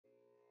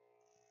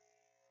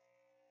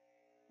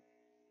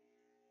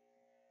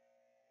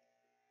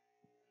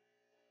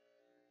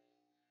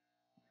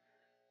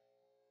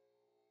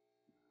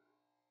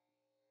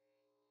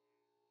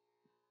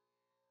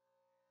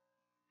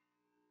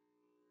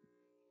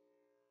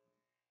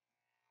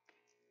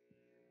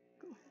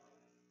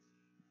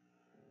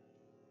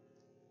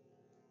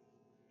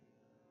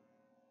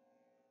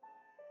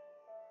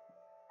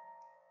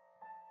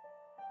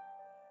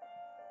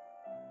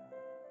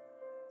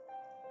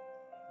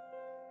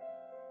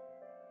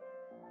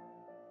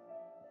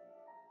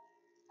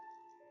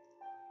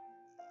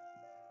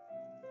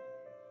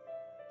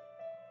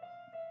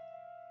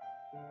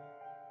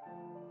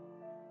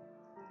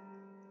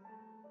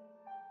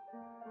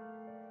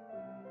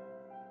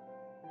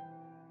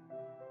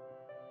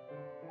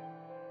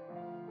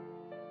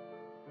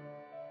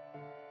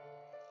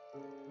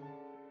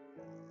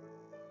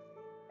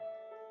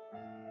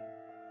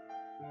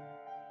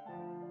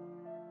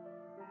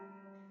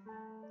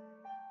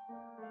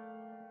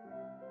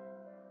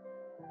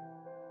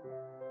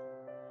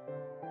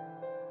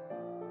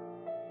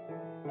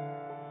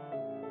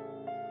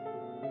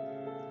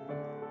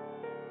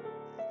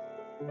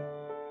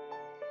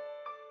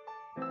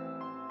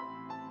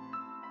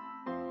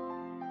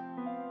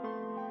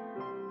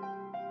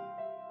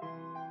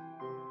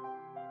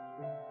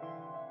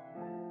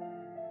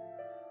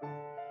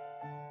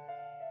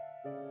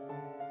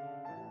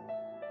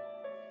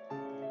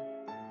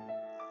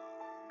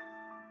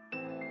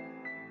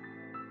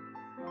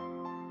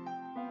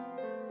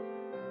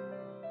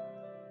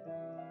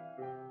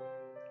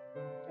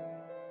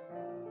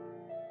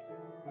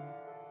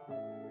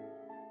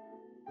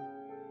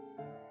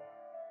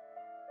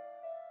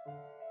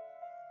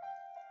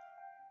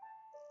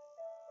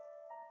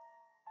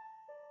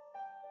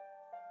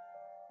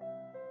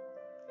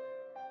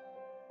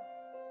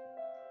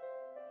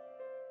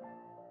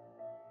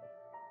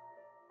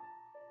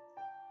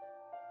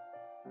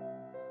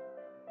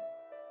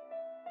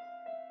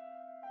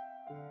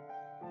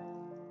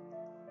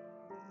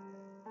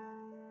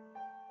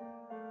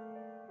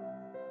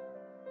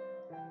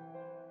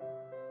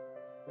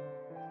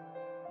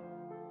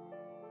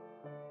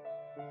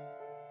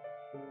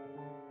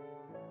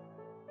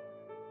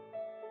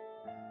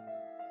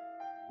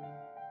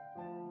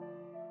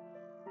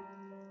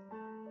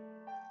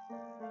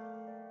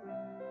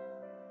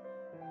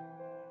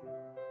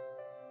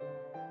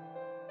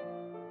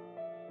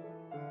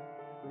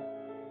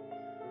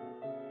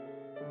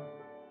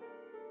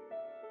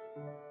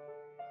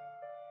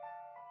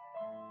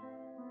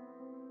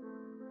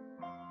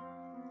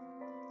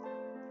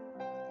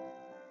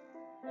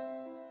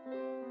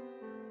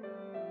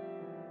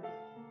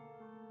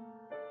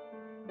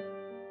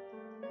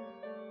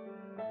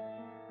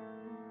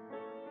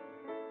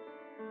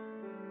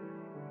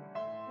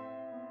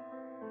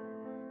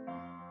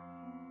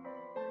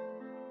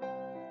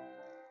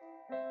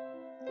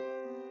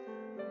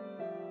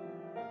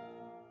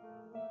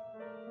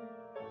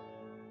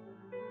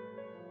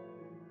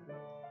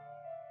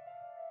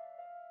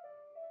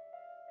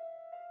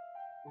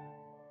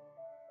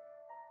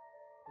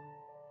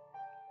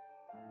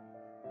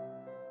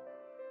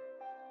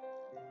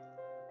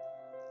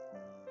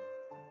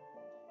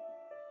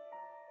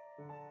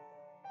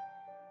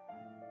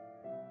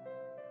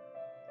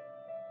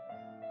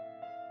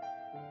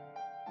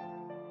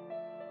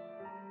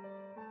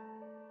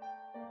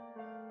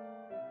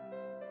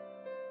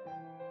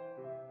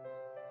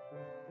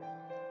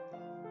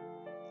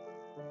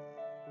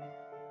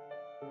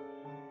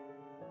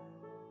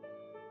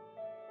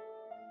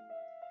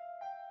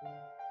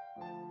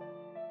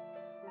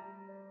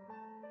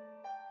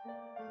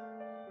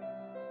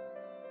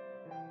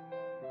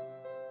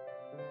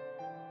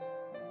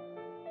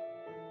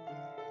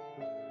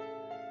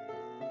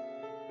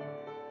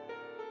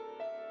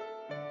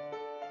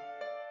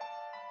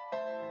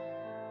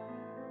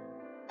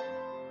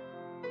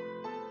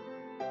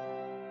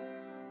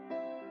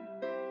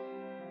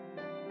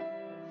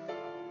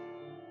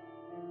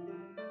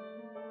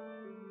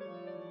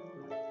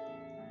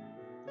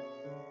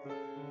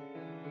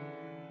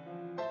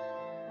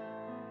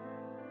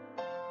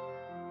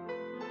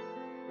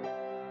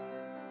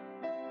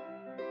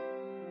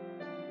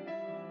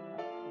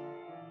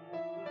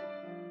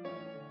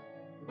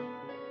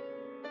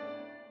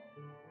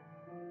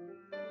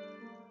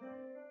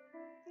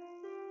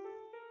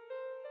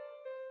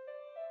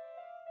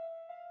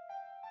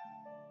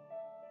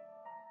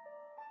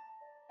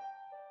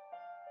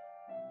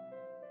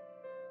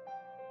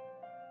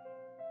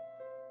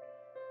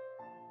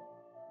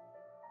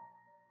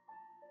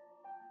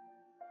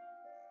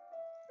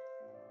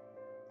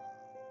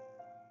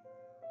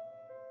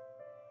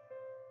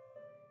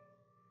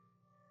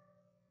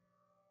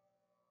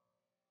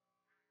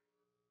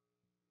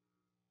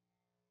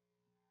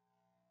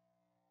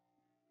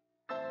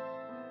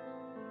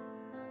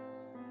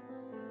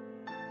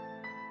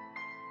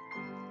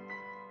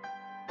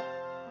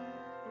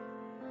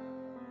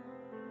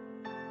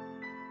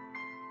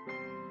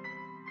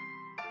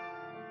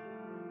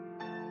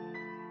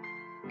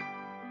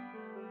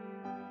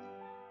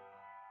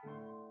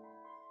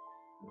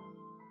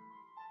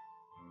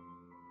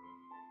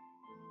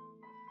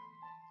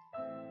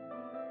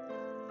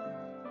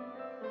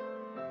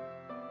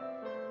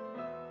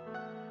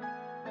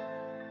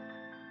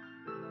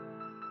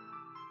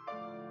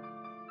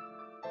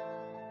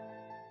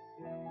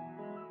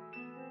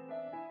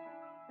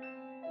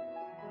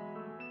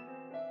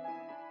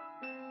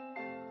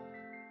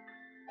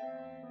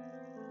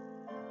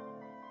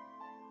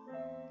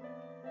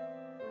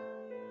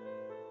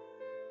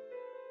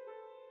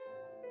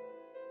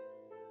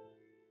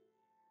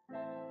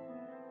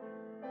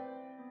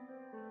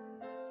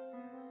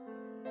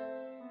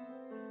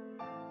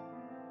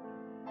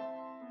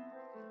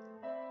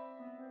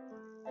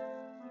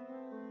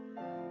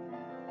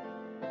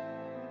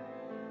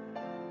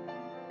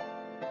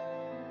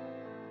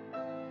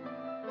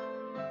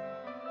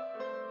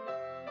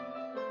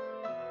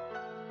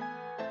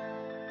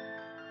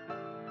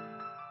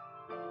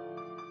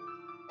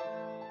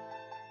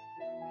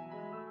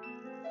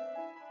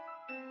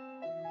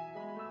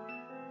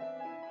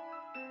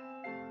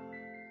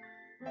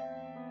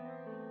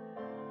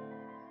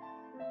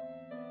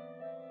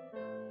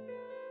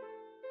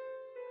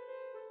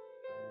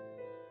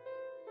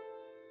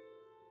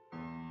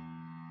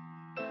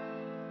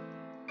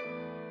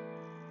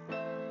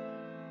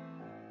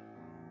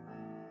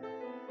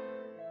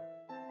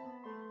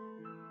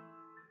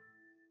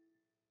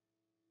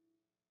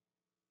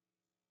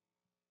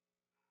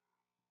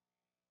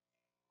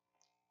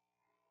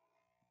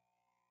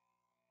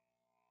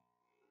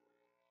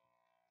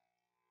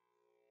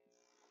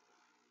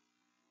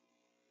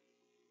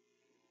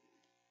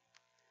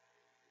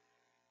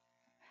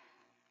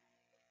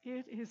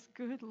It is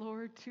good,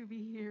 Lord, to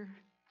be here.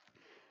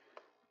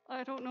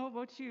 I don't know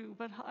about you,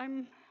 but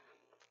I'm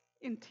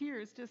in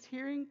tears just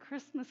hearing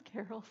Christmas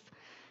carols.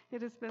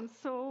 It has been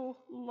so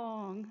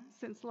long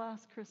since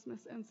last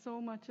Christmas, and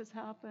so much has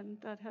happened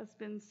that has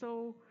been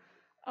so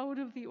out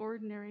of the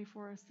ordinary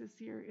for us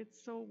this year.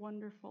 It's so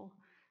wonderful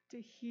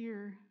to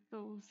hear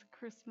those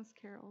Christmas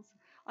carols.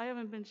 I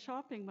haven't been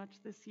shopping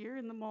much this year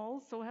in the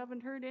malls, so I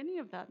haven't heard any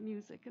of that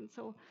music, and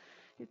so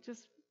it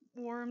just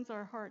warms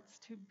our hearts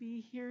to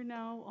be here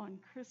now on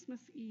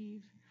Christmas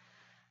Eve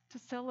to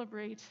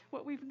celebrate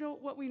what we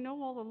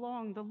know all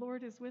along. The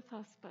Lord is with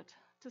us, but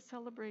to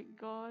celebrate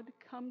God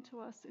come to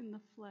us in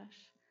the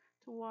flesh,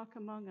 to walk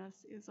among us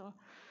is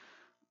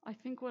I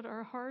think what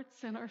our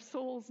hearts and our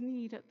souls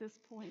need at this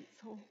point.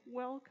 So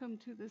welcome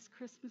to this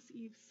Christmas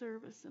Eve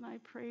service, and I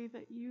pray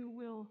that you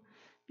will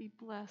be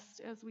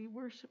blessed as we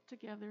worship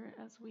together,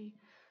 as we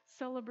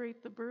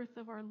celebrate the birth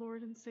of our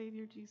Lord and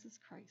Savior Jesus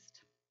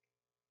Christ.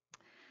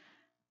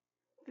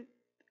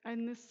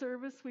 In this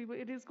service,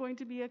 it is going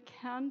to be a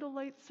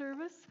candlelight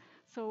service.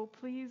 So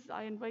please,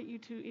 I invite you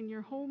to, in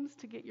your homes,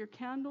 to get your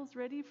candles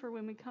ready for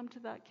when we come to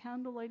that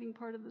candle lighting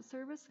part of the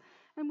service.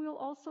 And we'll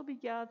also be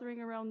gathering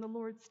around the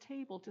Lord's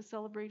table to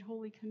celebrate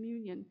Holy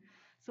Communion.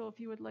 So if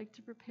you would like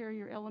to prepare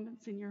your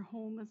elements in your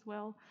home as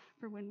well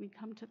for when we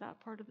come to that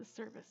part of the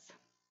service.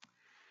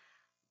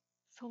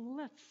 So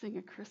let's sing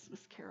a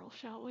Christmas carol,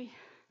 shall we?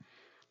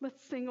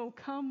 Let's sing, "O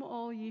Come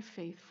All Ye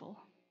Faithful."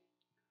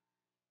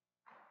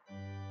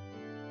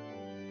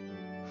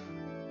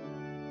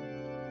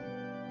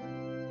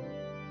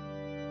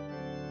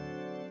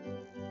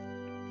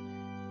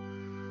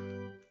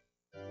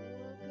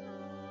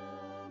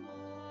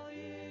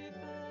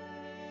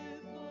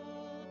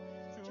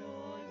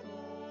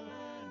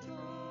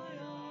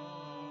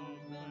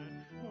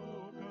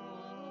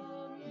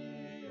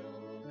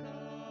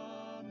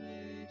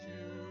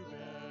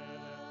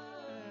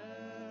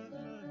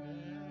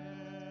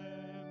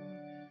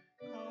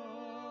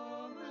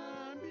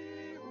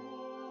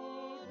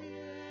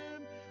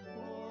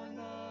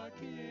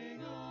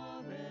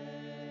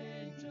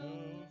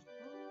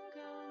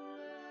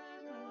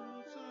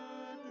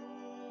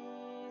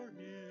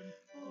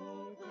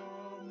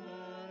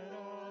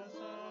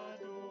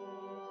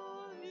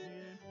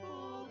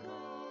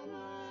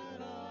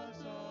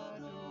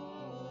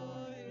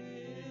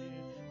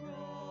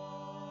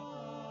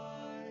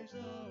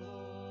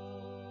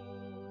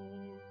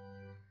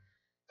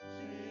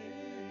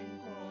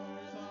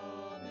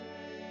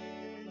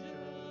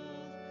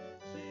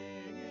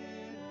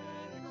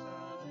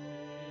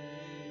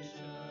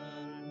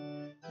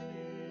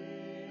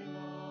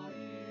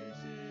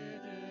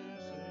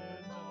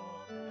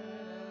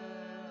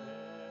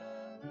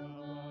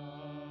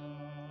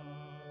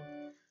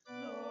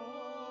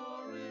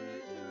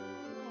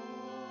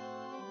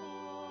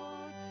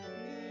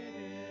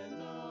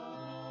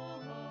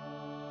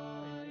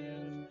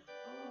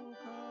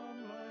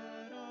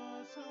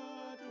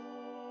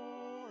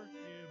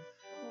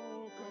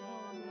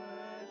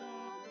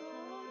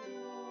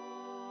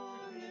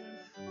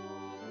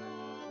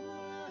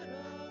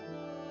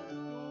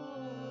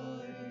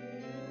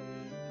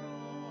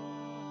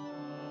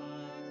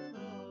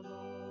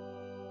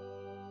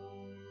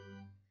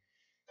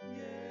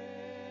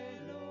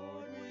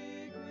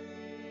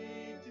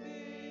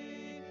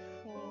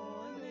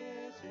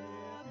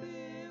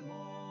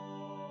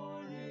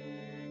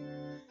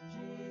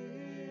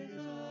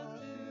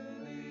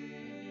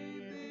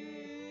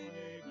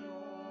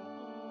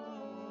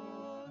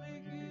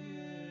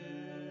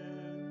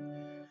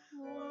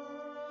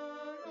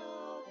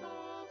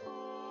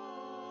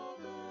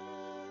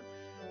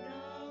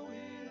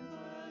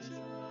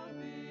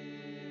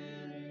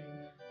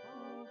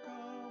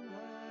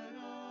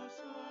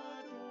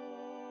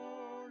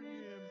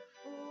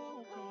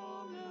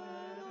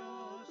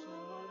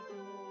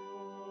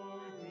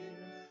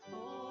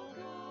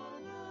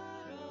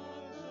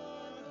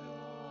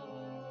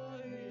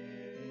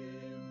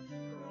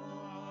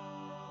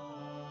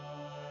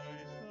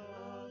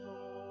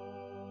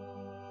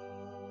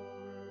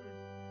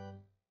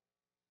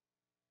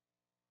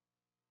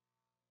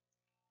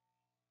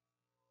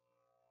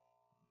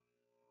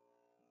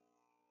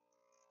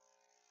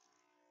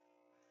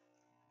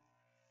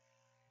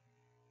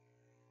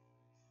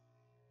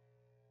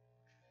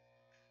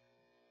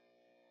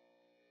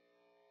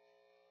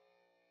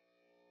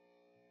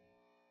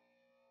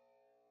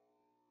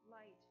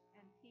 Light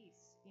and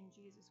peace in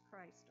Jesus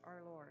Christ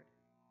our Lord.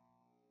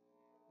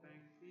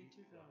 Thanks be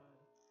to God.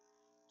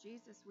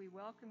 Jesus, we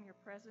welcome your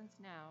presence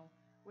now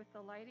with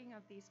the lighting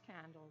of these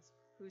candles,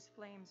 whose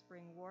flames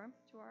bring warmth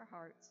to our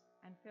hearts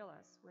and fill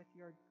us with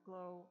your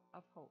glow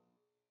of hope.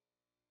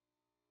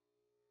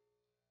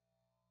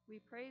 We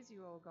praise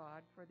you, O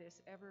God, for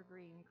this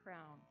evergreen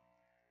crown.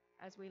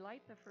 As we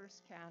light the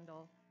first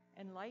candle,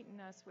 enlighten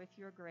us with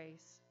your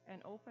grace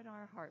and open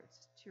our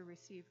hearts to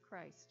receive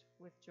Christ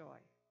with joy.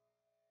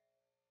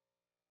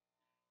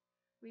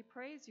 We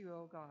praise you,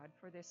 O God,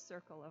 for this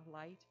circle of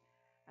light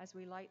as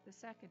we light the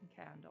second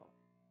candle.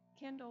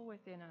 Kindle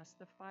within us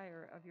the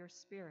fire of your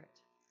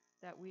Spirit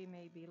that we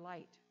may be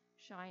light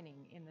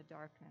shining in the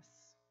darkness.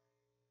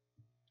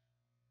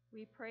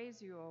 We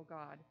praise you, O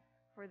God,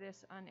 for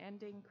this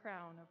unending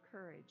crown of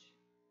courage.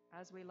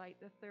 As we light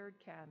the third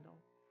candle,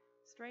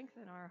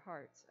 strengthen our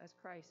hearts as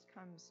Christ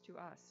comes to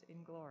us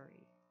in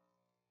glory.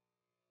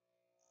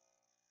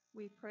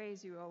 We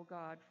praise you, O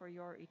God, for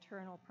your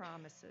eternal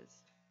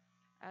promises.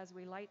 As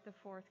we light the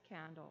fourth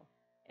candle,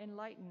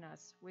 enlighten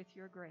us with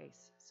your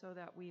grace so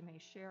that we may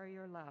share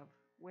your love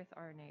with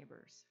our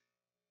neighbors.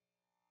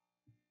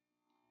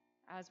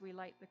 As we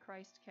light the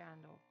Christ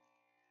candle,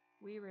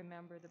 we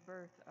remember the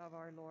birth of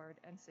our Lord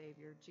and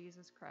Savior,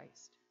 Jesus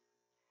Christ.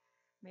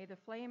 May the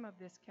flame of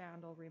this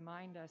candle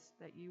remind us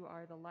that you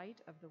are the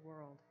light of the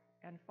world,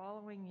 and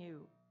following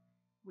you,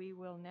 we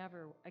will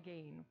never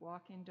again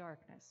walk in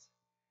darkness,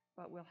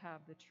 but will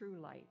have the true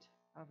light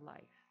of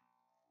life.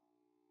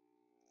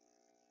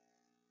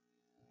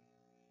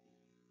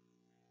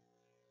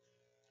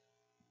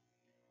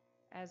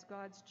 As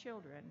God's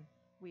children,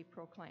 we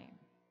proclaim,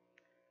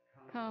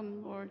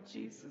 Come, Lord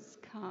Jesus,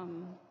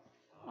 come.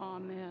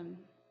 Amen.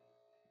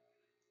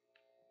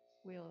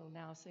 We'll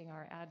now sing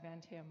our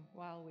Advent hymn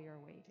while we are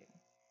waiting.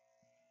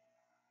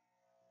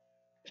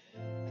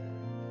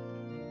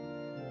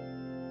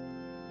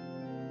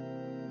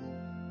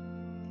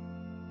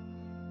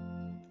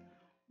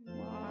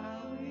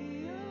 While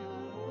we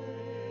are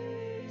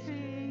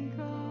waiting,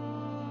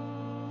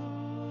 come.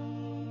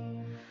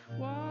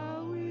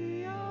 While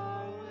we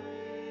are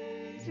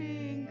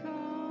waiting, come.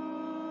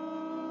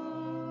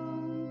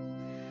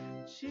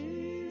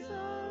 Jesus,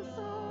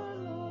 our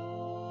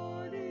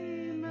Lord,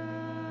 Emmanuel.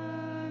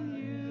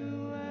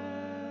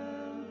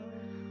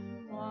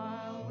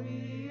 While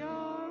we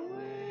are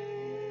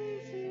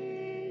waiting,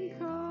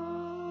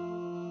 come.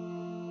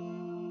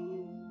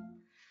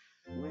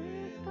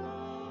 With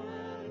power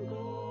and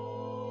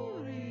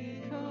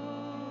glory,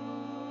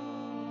 come.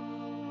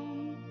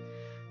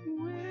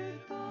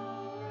 With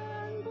power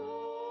and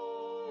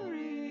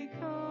glory,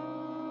 come.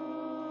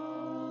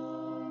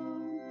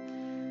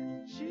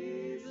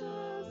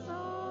 Jesus,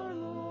 our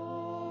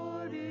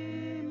Lord,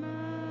 Emmanuel.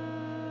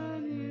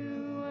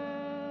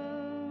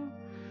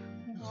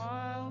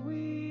 While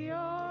we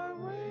are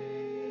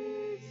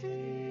waiting,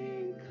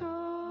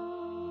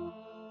 come.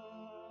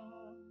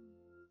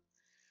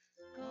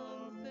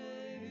 Come,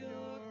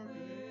 Savior,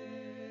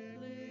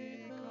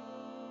 quickly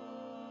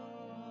come.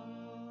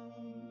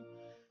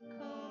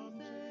 Come,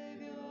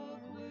 Savior,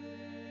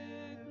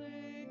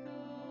 quickly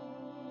come.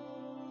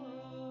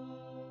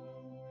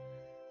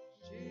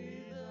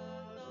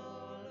 Jesus,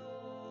 our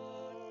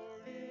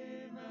Lord,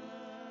 Emmanuel.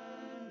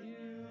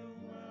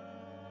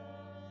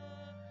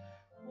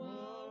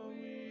 While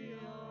we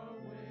are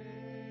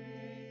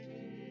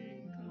waiting,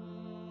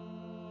 come.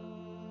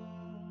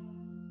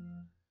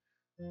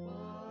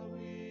 While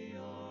we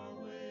are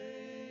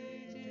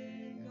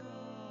waiting,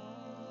 come.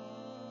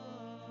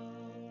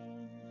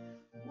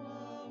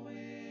 While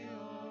we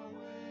are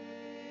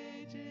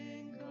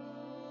waiting,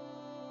 come.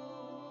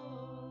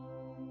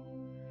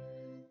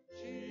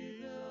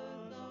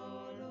 Jesus,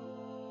 our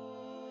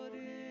Lord,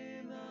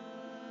 Emmanuel.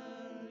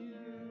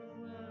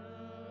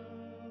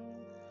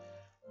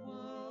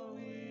 While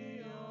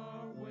we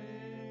are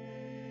waiting,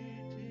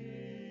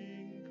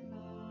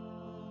 come.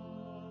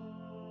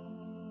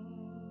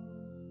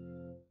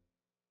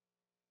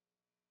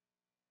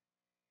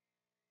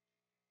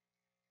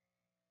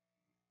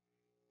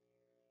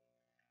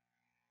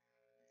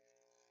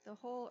 The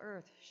whole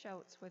earth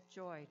shouts with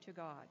joy to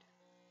God.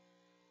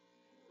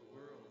 The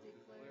world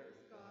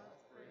declares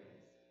God's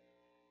praise.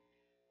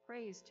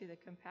 Praise to the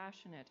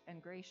compassionate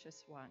and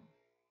gracious one.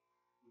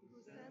 Who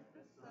sent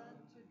the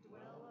Son to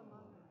dwell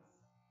among us.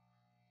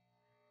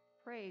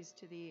 Praise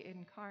to the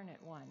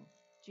incarnate one,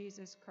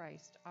 Jesus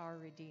Christ, our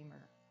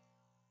Redeemer.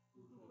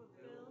 Who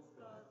fulfills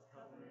God's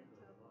covenant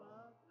of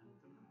love and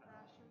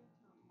compassion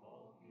to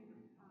all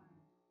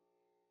humankind.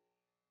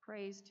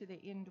 Praise to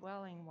the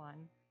indwelling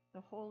one,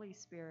 the Holy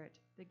Spirit,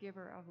 the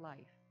giver of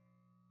life.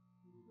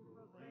 Who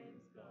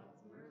proclaims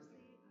God's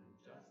mercy and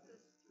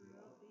justice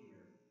throughout the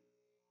earth.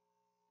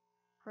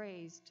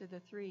 Praise to the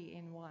three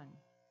in one.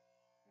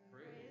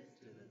 Praise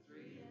to the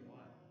three in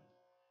one.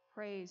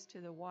 Praise to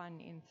the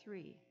one in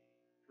three.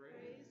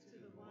 Praise to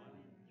the one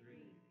in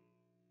three.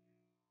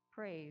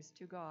 Praise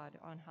to God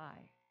on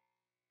high.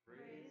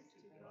 Praise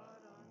to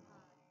God on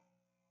high.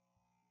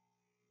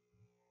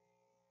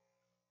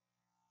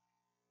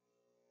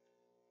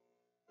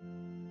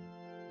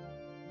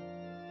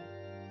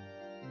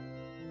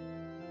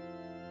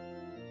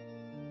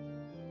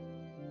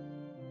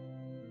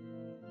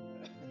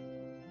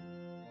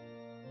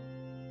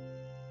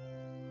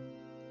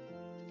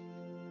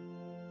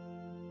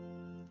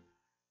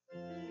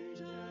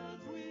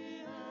 Angels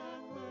we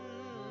have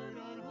heard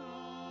on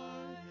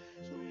high,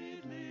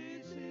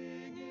 sweetly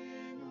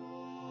singing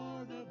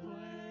o'er the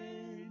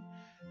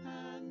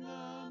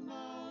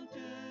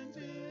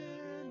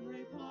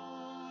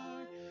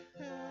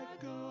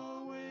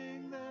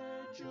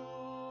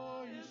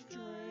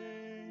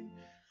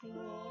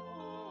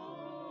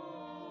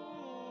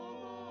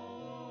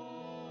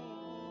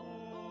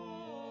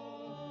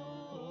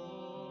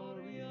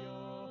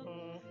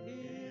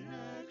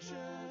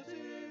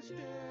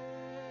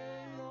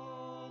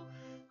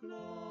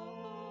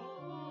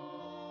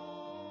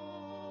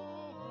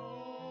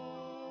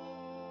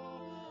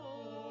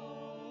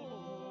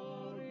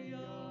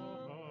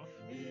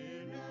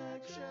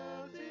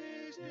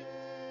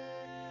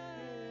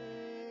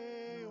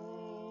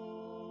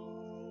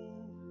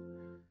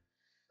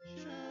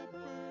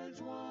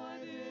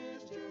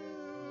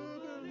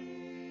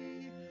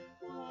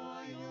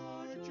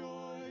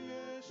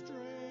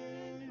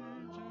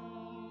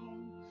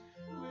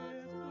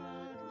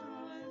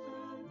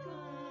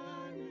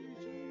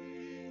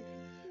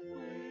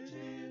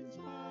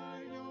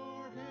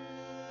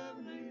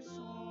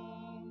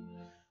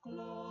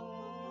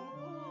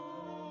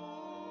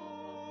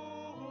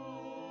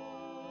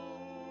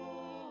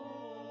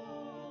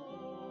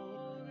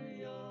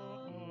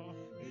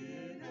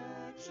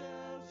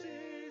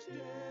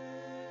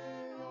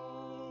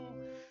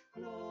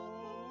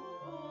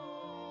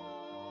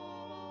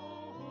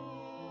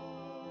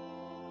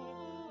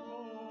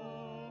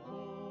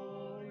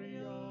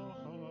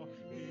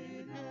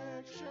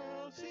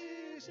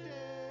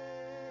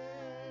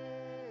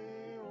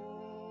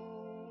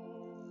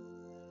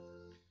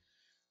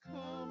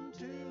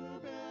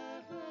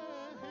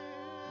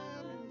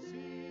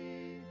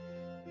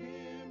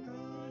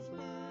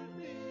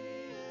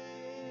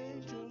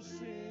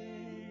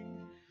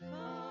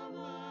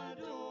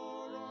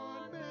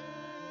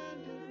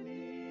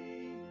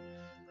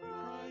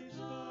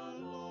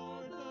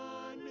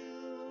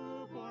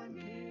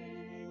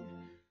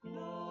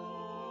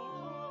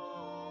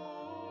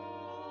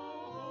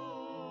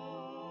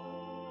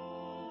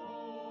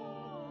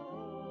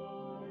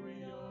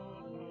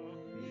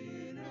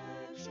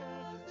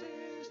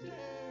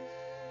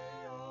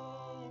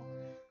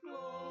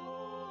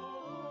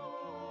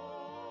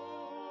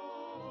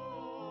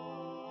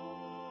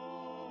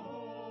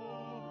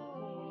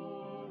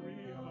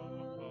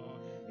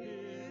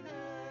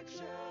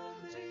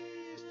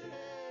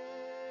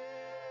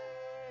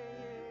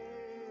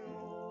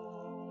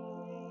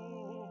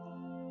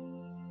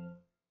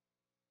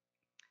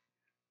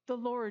The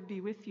Lord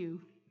be with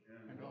you.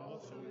 And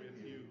also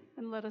with you.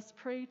 And let us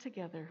pray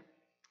together.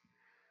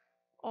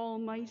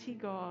 Almighty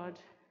God,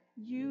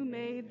 you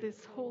made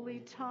this holy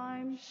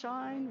time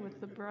shine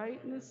with the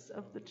brightness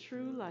of the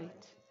true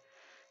light.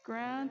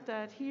 Grant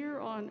that here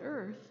on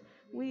earth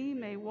we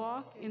may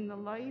walk in the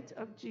light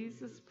of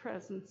Jesus'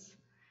 presence,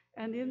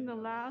 and in the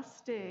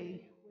last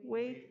day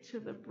wake to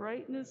the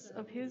brightness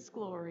of his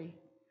glory.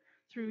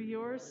 Through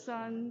your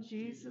Son,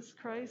 Jesus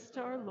Christ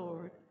our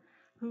Lord,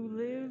 who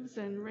lives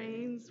and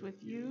reigns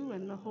with you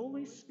and the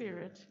Holy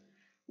Spirit,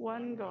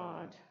 one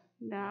God,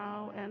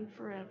 now and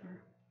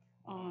forever.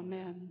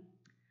 Amen.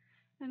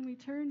 And we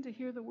turn to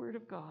hear the word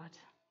of God.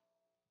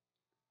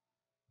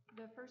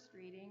 The first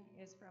reading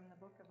is from the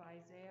book of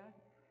Isaiah,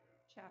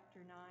 chapter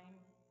 9,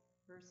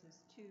 verses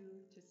 2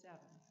 to 7.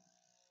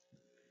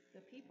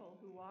 The people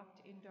who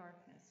walked in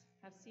darkness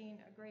have seen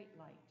a great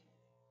light.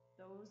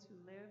 Those who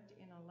lived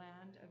in a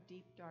land of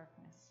deep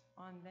darkness,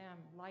 on them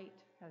light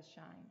has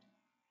shined.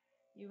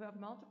 You have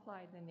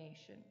multiplied the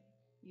nation.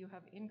 You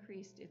have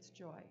increased its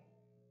joy.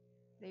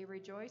 They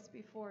rejoice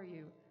before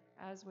you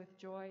as with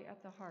joy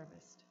at the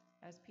harvest,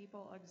 as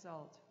people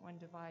exult when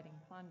dividing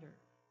plunder.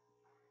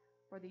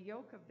 For the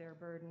yoke of their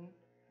burden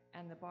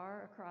and the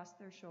bar across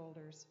their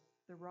shoulders,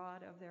 the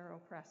rod of their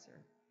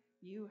oppressor,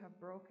 you have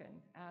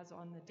broken as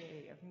on the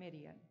day of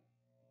Midian.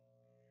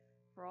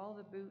 For all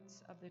the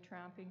boots of the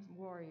tramping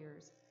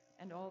warriors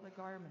and all the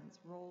garments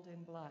rolled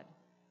in blood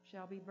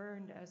shall be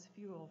burned as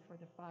fuel for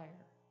the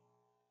fire.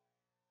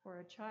 For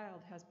a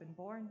child has been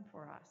born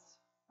for us,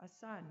 a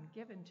son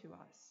given to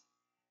us.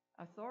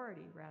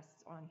 Authority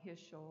rests on his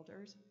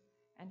shoulders,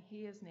 and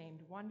he is named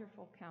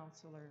Wonderful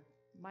Counselor,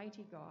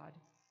 Mighty God,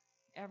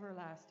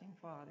 Everlasting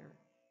Father,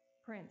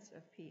 Prince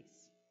of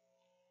Peace.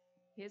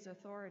 His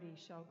authority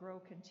shall grow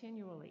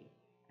continually,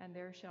 and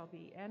there shall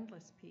be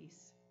endless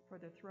peace for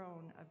the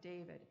throne of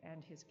David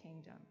and his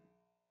kingdom.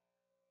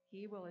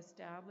 He will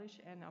establish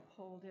and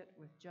uphold it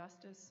with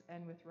justice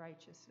and with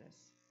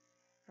righteousness,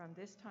 from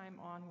this time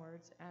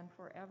onwards and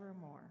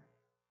forevermore.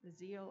 The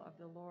zeal of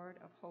the Lord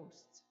of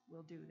hosts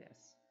will do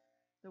this.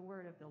 The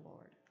word of the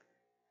Lord.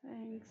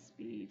 Thanks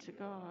be to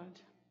God.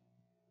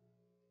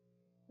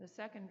 The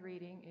second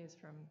reading is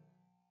from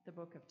the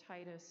book of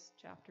Titus,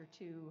 chapter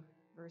 2,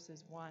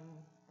 verses 11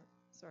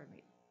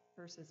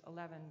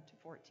 to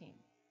 14.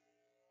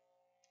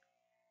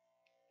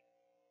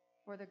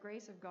 For the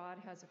grace of God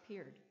has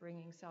appeared,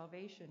 bringing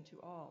salvation to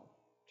all,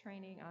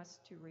 training us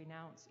to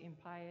renounce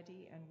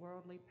impiety and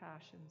worldly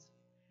passions,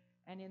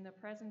 and in the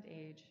present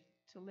age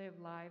to live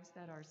lives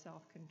that are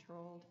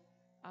self-controlled,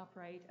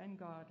 upright, and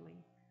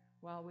godly,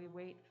 while we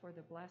wait for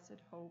the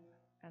blessed hope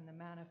and the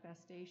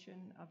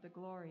manifestation of the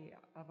glory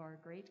of our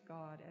great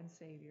God and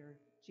Savior,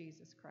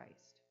 Jesus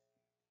Christ.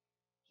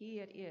 He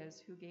it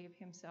is who gave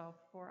himself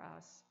for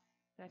us,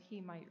 that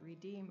he might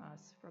redeem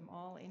us from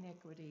all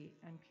iniquity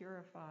and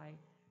purify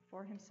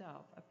for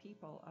himself a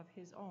people of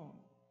his own,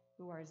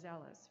 who are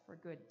zealous for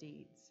good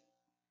deeds.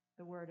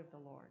 The word of the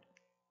Lord.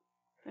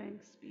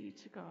 Thanks be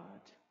to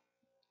God.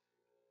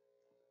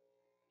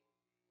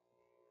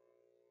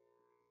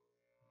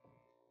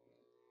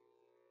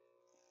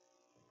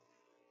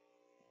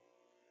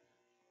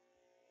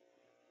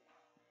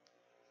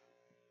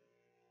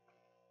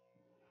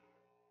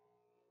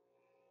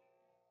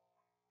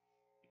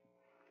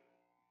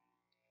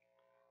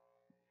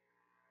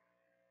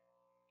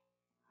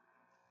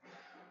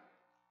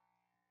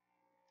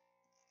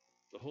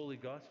 The Holy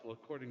Gospel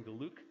according to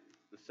Luke,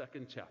 the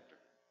 2nd chapter.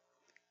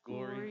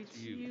 Glory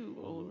to you,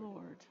 O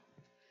Lord.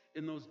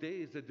 In those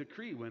days, a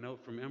decree went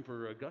out from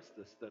Emperor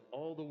Augustus that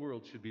all the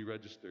world should be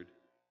registered.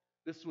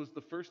 This was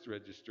the first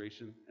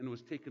registration and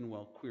was taken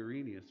while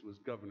Quirinius was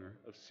governor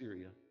of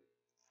Syria.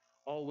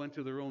 All went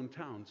to their own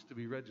towns to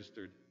be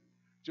registered.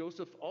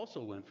 Joseph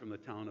also went from the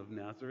town of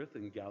Nazareth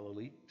in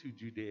Galilee to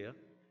Judea,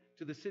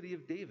 to the city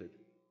of David,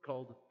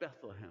 called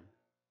Bethlehem,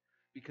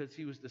 because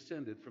he was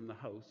descended from the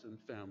house and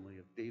family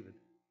of David.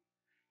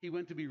 He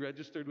went to be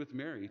registered with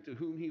Mary, to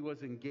whom he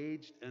was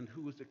engaged and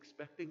who was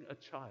expecting a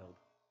child.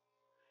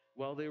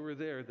 While they were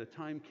there, the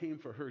time came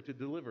for her to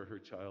deliver her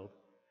child,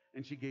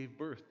 and she gave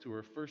birth to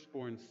her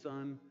firstborn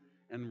son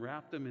and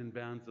wrapped him in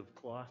bands of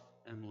cloth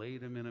and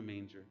laid him in a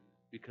manger,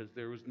 because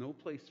there was no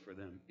place for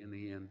them in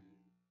the inn.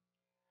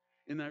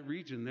 In that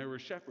region there were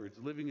shepherds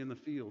living in the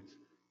fields,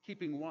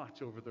 keeping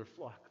watch over their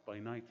flock by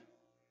night.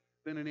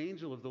 Then an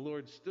angel of the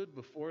Lord stood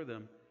before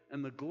them,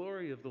 and the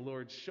glory of the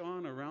Lord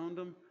shone around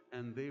them,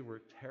 and they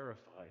were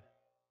terrified.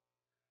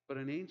 But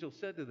an angel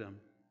said to them,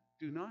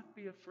 "Do not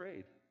be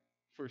afraid,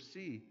 for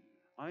see,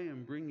 I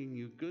am bringing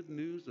you good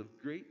news of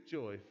great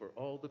joy for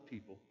all the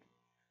people.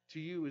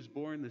 To you is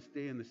born this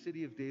day in the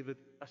city of David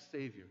a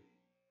Savior,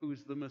 who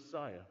is the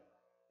Messiah,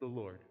 the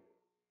Lord.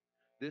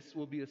 This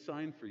will be a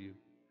sign for you.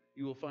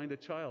 You will find a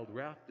child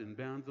wrapped in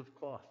bands of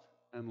cloth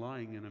and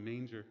lying in a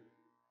manger."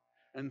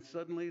 And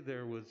suddenly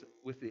there was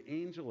with the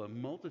angel a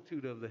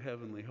multitude of the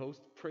heavenly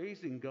host,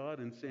 praising God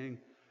and saying,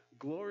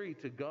 "Glory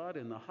to God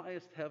in the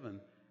highest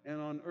heaven,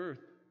 and on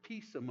earth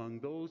peace among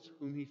those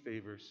whom he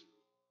favors."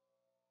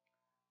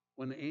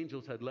 When the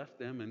angels had left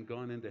them and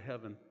gone into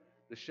heaven,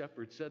 the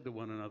shepherds said to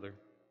one another,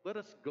 "Let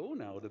us go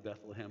now to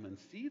Bethlehem and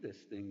see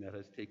this thing that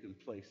has taken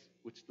place,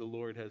 which the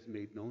Lord has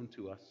made known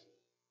to us."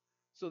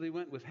 So they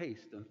went with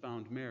haste and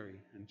found Mary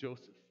and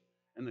Joseph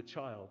and the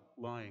child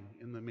lying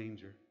in the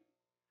manger.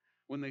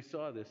 When they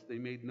saw this, they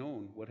made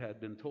known what had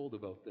been told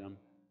about them,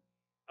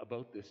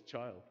 about this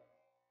child.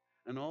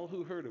 And all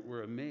who heard it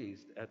were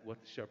amazed at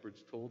what the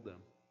shepherds told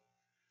them.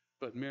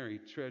 But Mary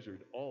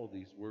treasured all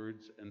these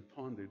words and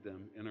pondered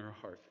them in her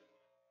heart.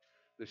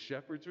 The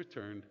shepherds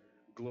returned,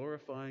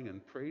 glorifying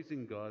and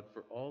praising God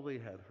for all they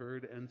had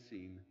heard and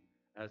seen,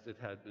 as it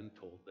had been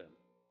told them.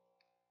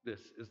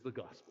 This is the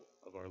gospel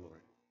of our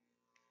Lord.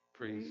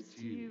 Praise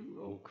to you,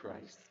 O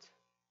Christ.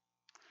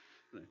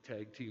 And I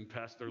tag team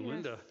Pastor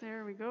Linda. Yes,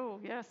 there we go.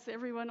 Yes,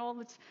 everyone, all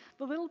the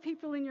little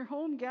people in your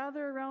home,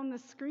 gather around the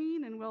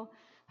screen and we'll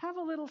have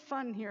a little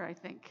fun here, I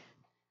think.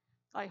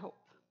 I hope.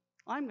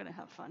 I'm going to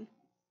have fun.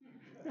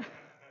 Yeah.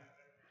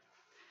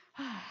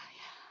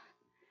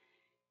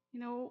 You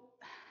know,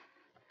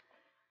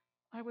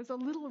 I was a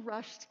little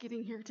rushed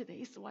getting here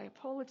today, so I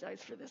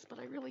apologize for this, but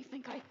I really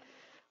think I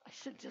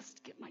should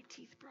just get my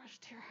teeth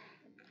brushed here.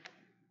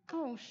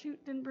 Oh,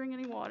 shoot, didn't bring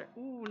any water.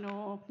 Ooh,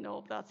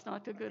 no, that's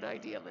not a good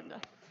idea, Linda.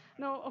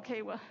 No,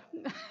 okay, well,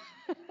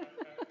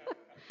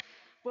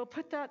 we'll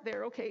put that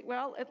there. Okay,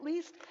 well, at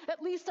least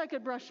I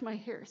could brush my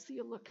hair. See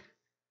you look,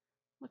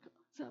 does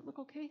that look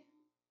okay?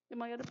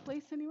 Am I out of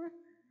place anywhere?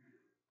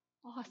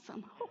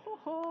 Awesome.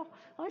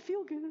 I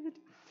feel good.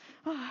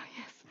 Ah,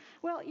 yes.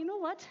 Well, you know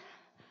what?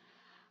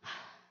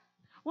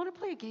 Want to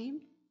play a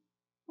game?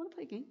 Let's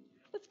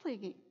play a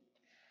game.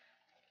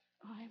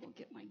 I will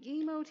get my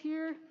game out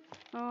here.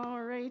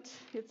 All right.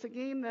 It's a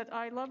game that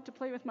I love to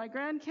play with my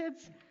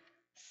grandkids.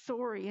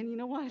 Sorry. And you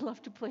know why I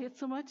love to play it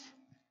so much?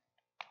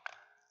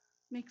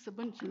 Makes a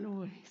bunch of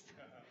noise.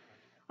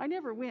 I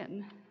never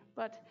win,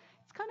 but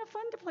it's kind of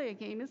fun to play a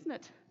game, isn't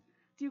it?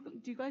 Do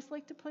you guys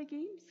like to play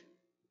games?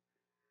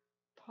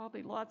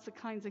 Probably lots of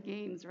kinds of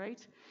games, right?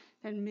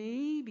 And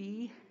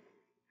maybe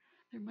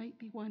there might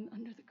be one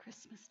under the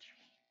Christmas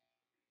tree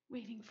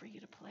waiting for you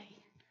to play.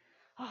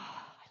 Oh,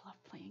 I love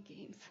playing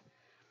games.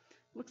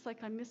 Looks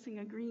like I'm missing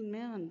a green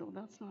man, though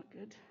that's not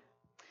good.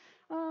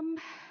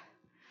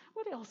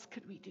 What else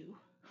could we do?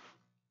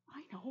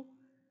 I know.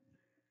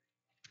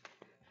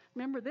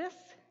 Remember this?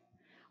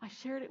 I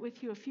shared it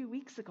with you a few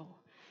weeks ago.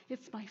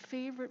 It's my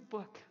favorite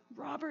book,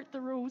 Robert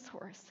the Rose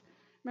Horse.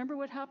 Remember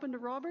what happened to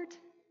Robert?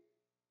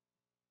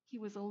 He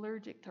was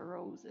allergic to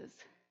roses.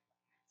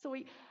 So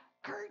he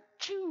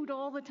chewed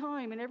all the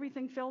time and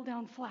everything fell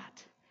down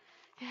flat.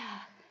 Yeah,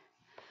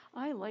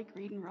 I like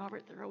reading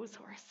Robert the Rose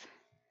Horse.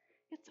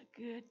 It's a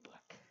good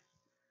book.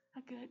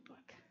 A good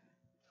book.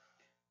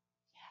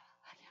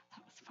 Yeah,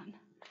 that was fun.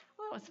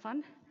 Well, that was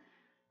fun.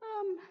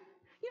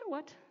 You know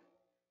what?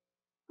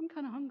 I'm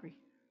kind of hungry.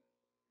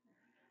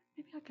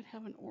 Maybe I could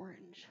have an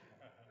orange.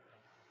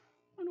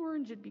 An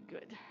orange would be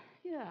good.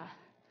 Yeah.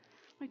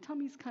 My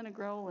tummy's kind of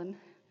growling.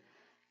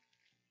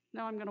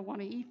 Now I'm going to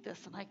want to eat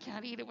this, and I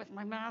can't eat it with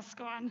my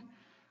mask on.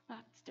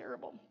 That's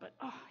terrible, but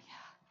oh,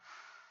 yeah.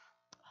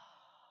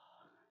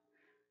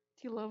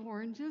 Do you love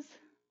oranges?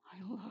 I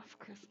love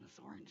Christmas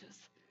oranges.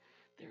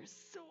 They're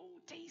so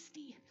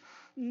tasty.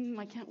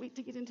 I can't wait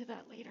to get into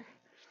that later.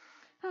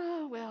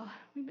 Oh, well,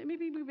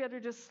 maybe we better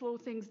just slow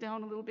things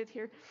down a little bit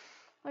here.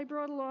 I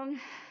brought along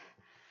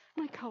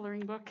my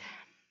coloring book.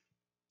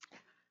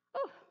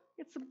 Oh,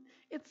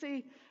 it's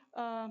a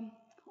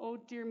oh,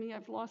 dear me,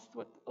 I've lost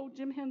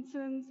Jim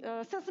Henson's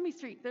Sesame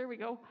Street. There we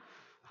go.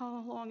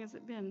 How long has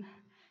it been?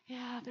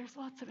 Yeah, there's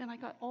lots of it. I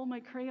got all my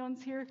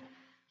crayons here.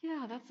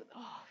 Yeah,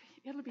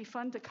 it'll be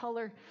fun to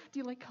color. Do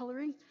you like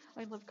coloring?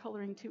 I love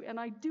coloring too. And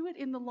I do it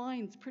in the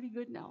lines pretty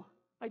good now.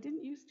 I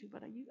didn't used to,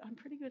 but I'm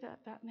pretty good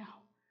at that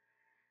now.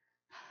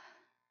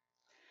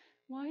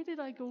 Why did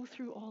I go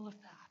through all of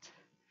that?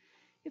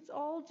 It's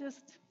all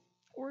just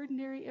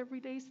ordinary,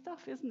 everyday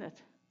stuff, isn't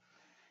it?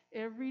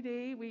 Every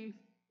day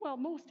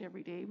most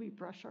every day we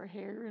brush our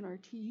hair and our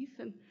teeth,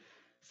 and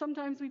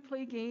sometimes we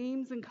play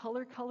games and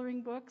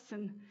coloring books,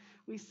 and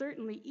we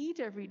certainly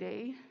eat every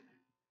day.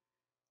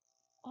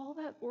 All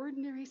that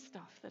ordinary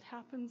stuff that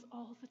happens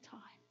all the time.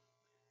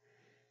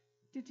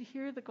 Did you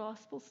hear the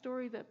gospel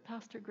story that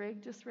Pastor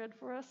Greg just read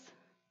for us?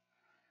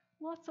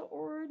 Lots of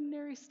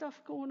ordinary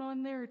stuff going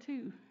on there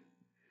too.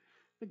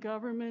 The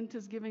government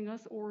is giving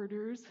us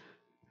orders.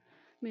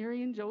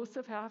 Mary and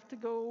Joseph have to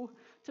go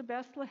to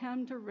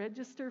Bethlehem to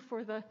register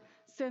for the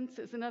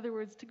census. In other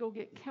words, to go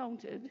get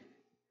counted.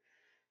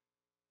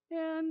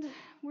 And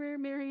where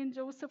Mary and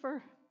Joseph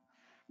are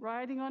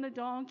riding on a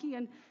donkey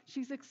and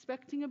she's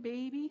expecting a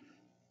baby.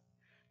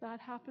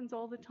 That happens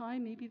all the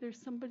time. Maybe there's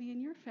somebody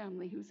in your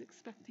family who's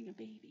expecting a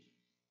baby.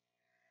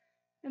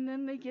 And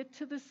then they get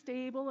to the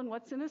stable, and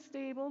what's in a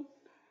stable?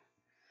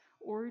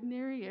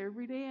 Ordinary,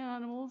 everyday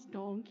animals,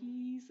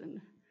 donkeys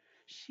and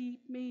sheep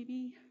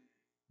maybe.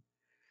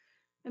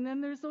 And then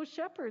there's those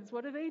shepherds.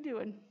 What are they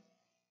doing?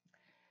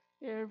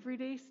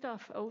 Everyday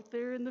stuff out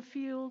there in the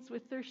fields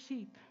with their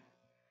sheep.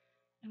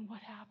 And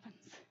what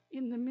happens?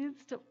 In the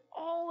midst of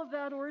all of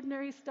that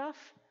ordinary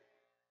stuff,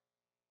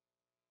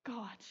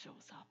 God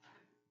shows up.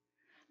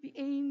 The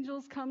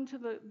angels come to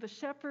the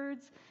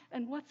shepherds,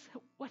 and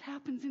what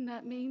happens in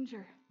that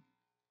manger?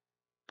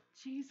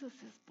 Jesus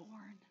is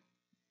born.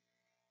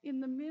 In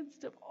the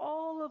midst of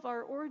all of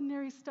our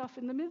ordinary stuff,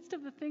 in the midst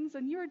of the things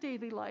in your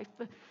daily life,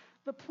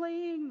 the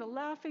playing, the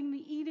laughing,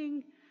 the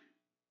eating,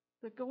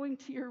 the going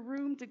to your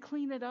room to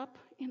clean it up,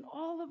 in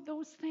all of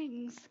those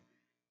things,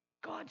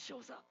 God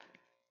shows up.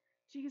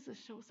 Jesus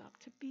shows up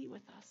to be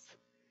with us.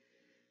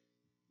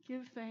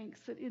 Give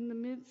thanks that in the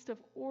midst of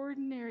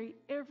ordinary,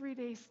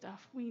 everyday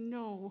stuff, we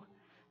know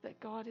that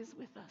God is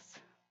with us.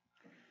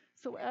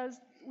 So as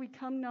we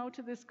come now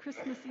to this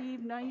Christmas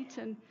Eve night,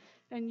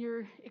 and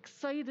you're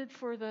excited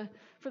for the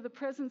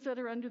presents that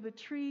are under the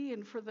tree,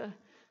 and for the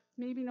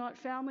maybe not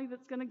family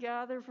that's going to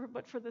gather,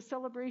 but for the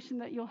celebration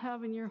that you'll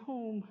have in your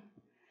home,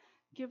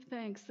 give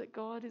thanks that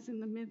God is in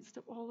the midst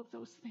of all of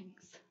those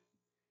things,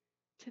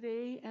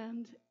 today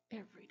and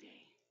every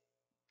day.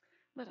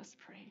 Let us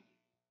pray.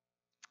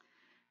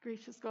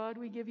 Gracious God,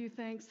 we give you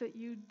thanks that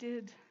you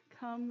did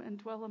come and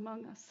dwell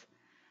among us,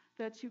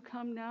 that you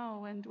come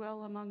now and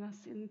dwell among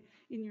us in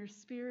your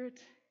spirit,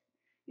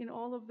 in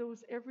all of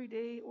those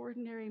everyday,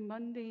 ordinary,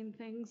 mundane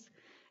things,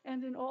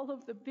 and in all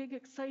of the big,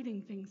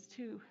 exciting things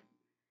too.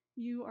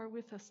 You are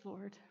with us,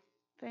 Lord.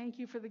 Thank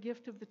you for the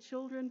gift of the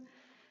children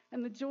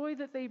and the joy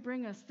that they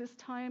bring us this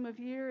time of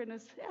year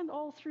and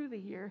all through the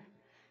year.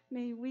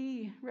 May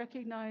we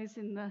recognize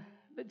in the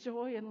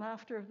joy and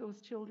laughter of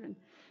those children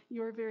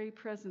your very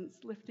presence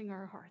lifting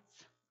our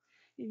hearts.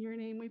 In your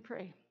name we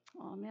pray.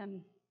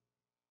 Amen.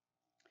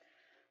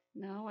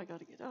 Now I got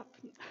to get up.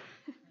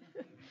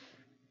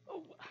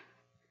 Oh,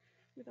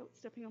 without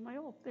stepping on my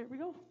old. There we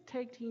go.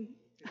 Tag team.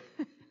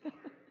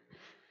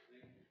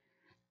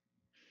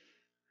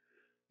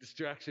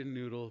 Distraction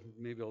noodle.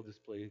 Maybe I'll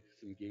just play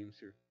some games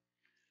here.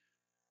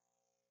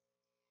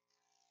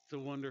 It's a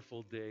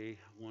wonderful day,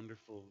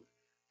 wonderful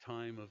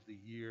time of the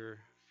year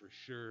for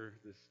sure,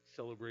 this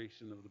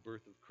celebration of the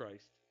birth of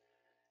Christ.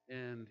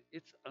 And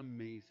it's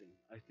amazing.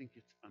 I think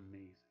it's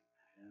amazing.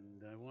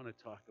 And I want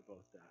to talk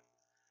about that.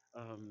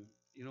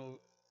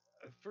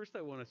 First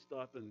I want to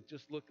stop and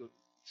just look at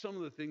some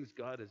of the things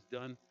God has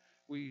done.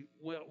 We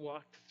went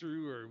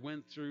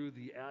through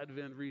the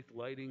Advent wreath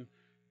lighting,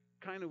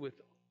 kind of with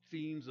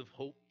themes of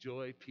hope,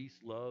 joy, peace,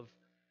 love.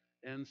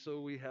 And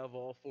so we have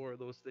all four of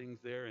those things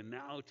there. And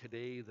now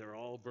today they're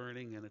all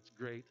burning, and it's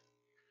great.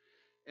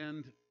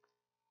 And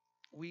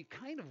we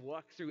kind of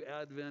walk through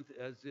Advent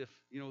as if,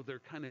 they're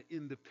kind of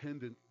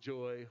independent: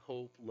 joy,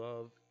 hope,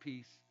 love,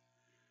 peace.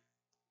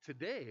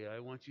 Today, I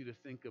want you to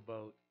think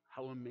about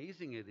how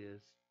amazing it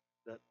is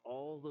that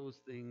all those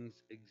things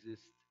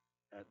exist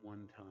at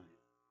one time.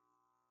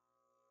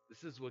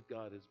 This is what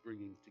God is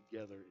bringing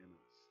together in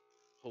us: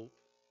 hope,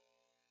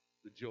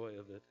 the joy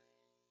of it,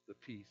 the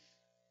peace,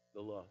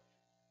 the love.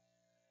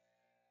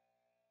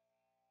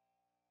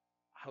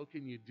 How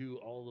can you do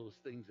all those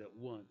things at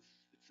once?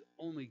 It's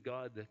only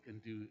God that can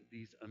do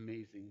these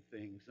amazing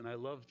things. And I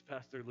loved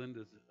Pastor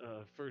Linda's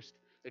first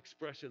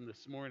expression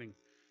this morning.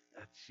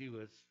 That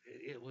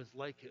it was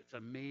like, it's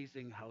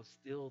amazing how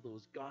still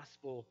those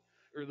gospel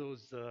or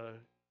those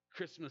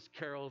Christmas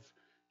carols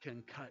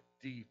can cut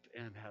deep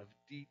and have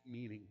deep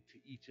meaning to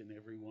each and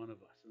every one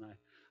of us. And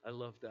I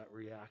love that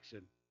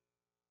reaction.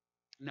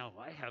 Now,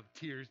 I have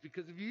tears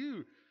because of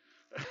you.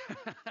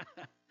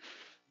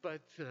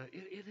 But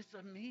it is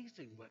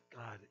amazing what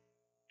God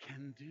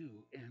can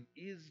do and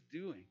is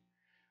doing.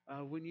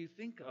 When you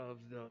think of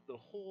the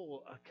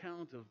whole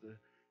account of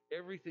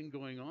everything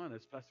going on,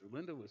 as Pastor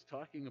Linda was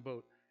talking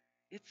about,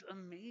 it's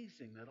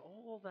amazing that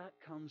all that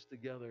comes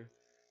together,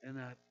 and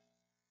that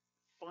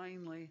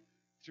finally,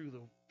 through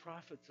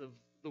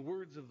the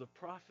words of the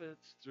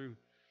prophets, through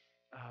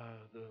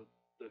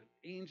the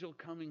angel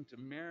coming to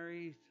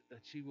Mary,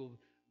 that she will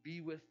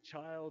be with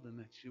child and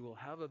that she will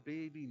have a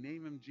baby,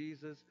 name him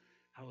Jesus,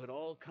 how it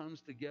all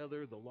comes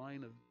together, the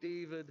line of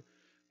David,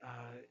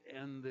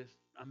 and this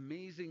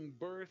amazing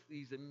birth,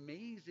 these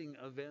amazing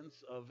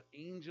events of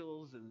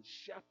angels and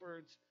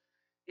shepherds.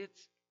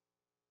 It's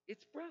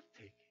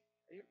breathtaking.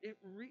 It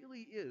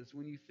really is,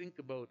 when you think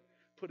about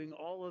putting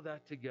all of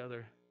that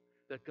together,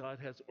 that God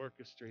has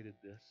orchestrated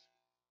this,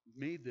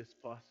 made this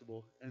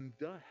possible, and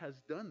has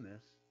done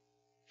this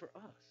for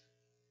us.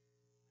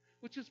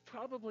 Which is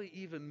probably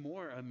even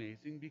more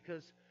amazing,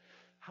 because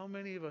how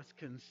many of us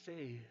can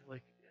say,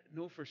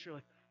 know for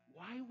sure,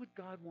 why would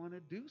God want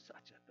to do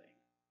such a thing?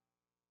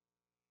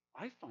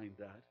 I find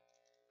that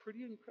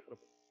pretty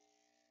incredible.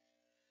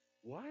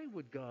 Why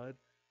would God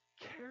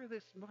care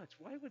this much?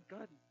 Why would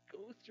God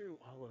go through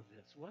all of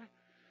this? Why,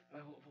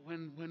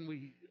 when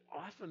we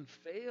often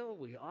fail,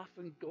 we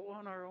often go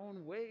on our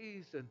own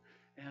ways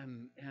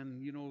and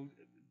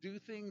do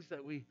things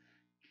that we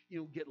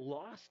get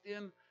lost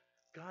in,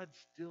 God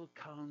still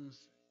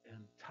comes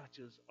and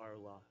touches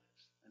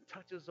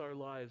our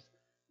lives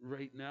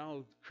right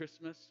now,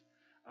 Christmas,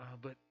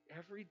 but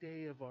every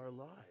day of our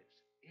lives.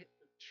 It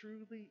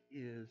truly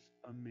is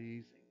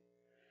amazing.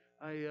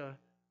 I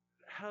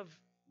have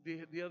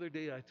The other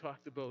day I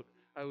talked about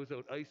I was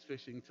out ice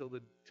fishing till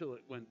it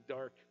went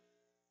dark,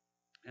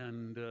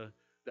 and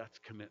that's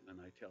commitment,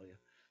 I tell you.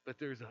 But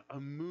there's a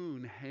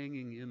moon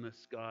hanging in the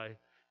sky,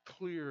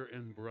 clear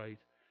and bright.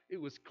 It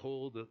was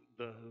cold.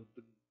 The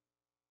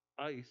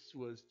ice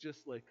was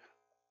just like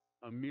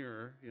a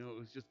mirror, it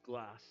was just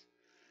glass.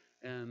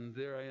 And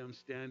there I am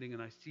standing,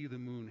 and I see the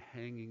moon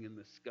hanging in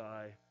the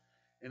sky,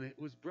 and it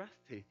was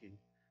breathtaking.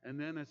 And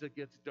then as it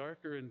gets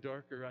darker and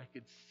darker, I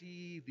could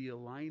see the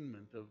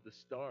alignment of the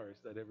stars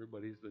that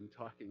everybody's been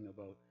talking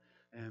about.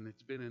 And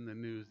it's been in the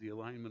news, the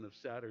alignment of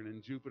Saturn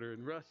and Jupiter.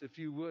 And Russ, if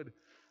you would,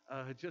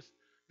 just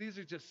these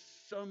are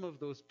just some of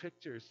those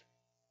pictures.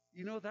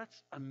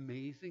 That's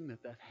amazing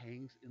that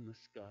hangs in the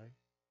sky.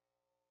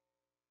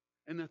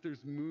 And that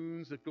there's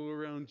moons that go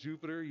around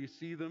Jupiter. You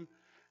see them.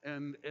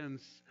 And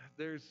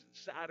there's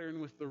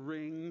Saturn with the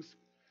rings.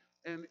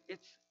 And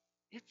it's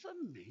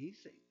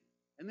amazing.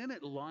 And then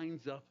it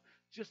lines up.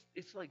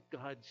 It's like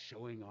God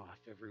showing off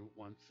every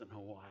once in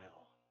a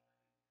while.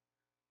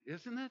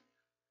 Isn't it?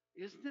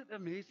 Isn't it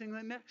amazing?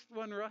 The next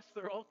one, Russ,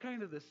 they're all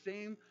kind of the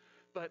same,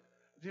 but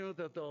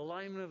the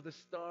alignment of the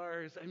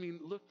stars. I mean,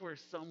 look where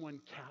someone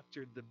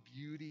captured the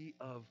beauty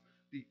of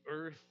the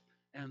earth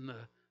and the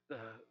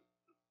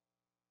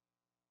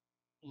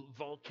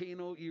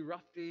volcano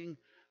erupting,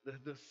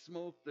 the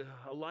smoke, the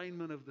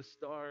alignment of the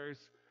stars.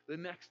 The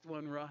next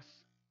one,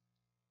 Russ,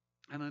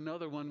 and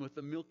another one with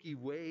the Milky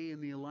Way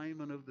and the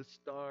alignment of the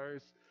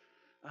stars.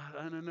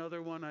 And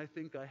another one I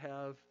think I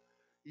have.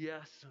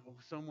 Yes,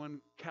 someone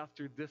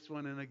captured this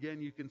one. And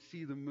again, you can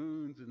see the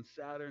moons and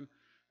Saturn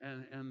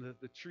and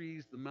the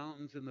trees, the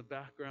mountains in the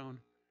background.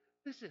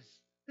 This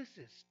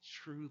is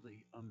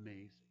truly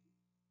amazing.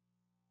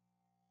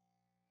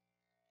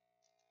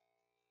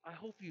 I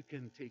hope you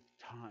can take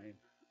time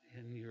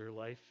in your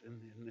life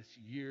and in this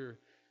year,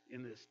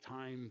 in this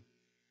time,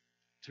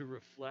 to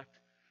reflect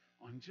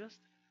on just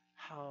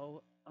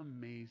how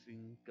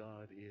amazing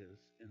God is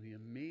and the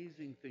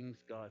amazing things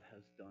God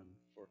has done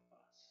for us.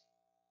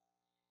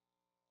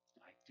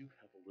 I do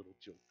have a little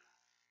joke.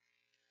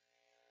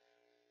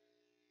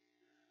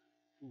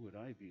 Who would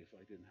I be if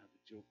I didn't have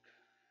a joke?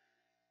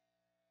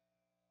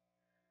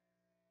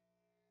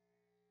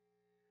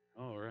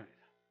 All right.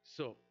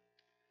 So,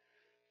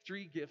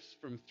 3 gifts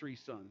from 3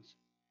 sons.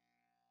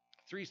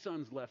 3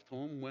 sons left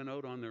home, went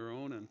out on their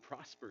own, and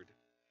prospered.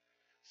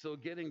 So,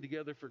 getting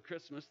together for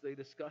Christmas, they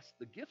discussed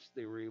the gifts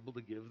they were able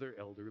to give their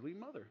elderly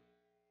mother.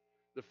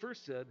 The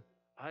first said,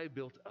 "I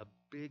built a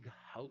big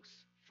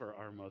house for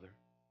our mother."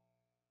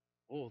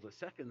 Oh, the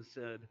second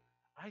said,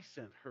 "I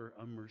sent her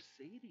a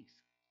Mercedes."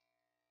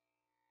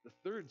 The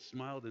third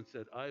smiled and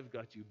said, "I've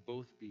got you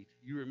both beat.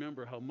 You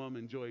remember how Mom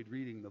enjoyed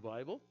reading the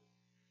Bible?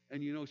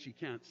 And she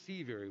can't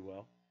see very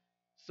well.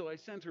 So I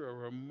sent her a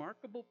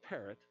remarkable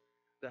parrot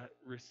that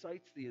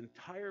recites the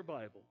entire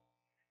Bible.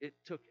 It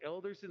took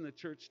elders in the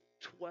church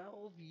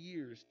 12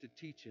 years to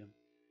teach him.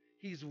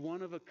 He's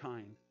one of a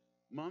kind.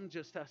 Mom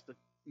just has to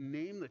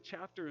name the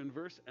chapter and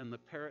verse, and the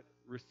parrot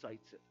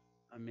recites it."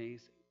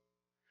 Amazing.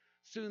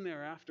 Soon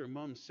thereafter,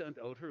 Mom sent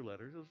out her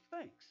letters of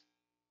thanks.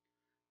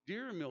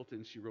 "Dear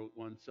Milton," she wrote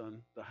one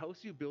son, "the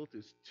house you built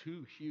is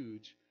too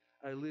huge.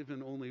 I live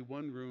in only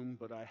one room,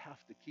 but I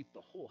have to keep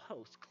the whole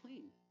house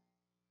clean."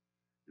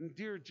 "And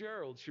dear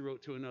Gerald," she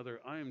wrote to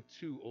another, "I am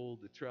too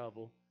old to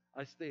travel.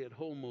 I stay at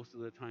home most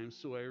of the time,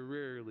 so I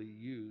rarely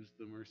use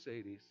the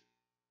Mercedes."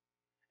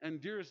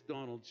 "And dearest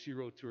Donald," she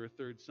wrote to her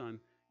third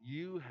son,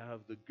 "you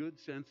have the good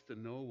sense to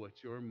know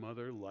what your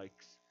mother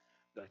likes.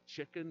 The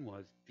chicken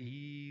was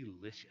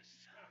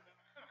delicious."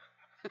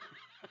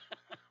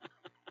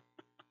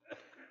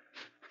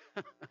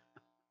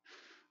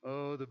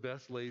 Oh, the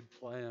best laid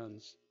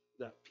plans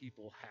that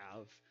people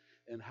have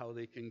and how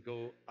they can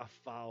go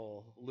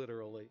afoul,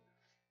 literally.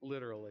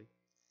 Literally.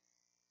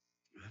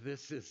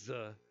 This is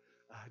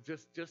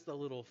just a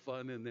little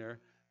fun in there,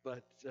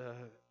 but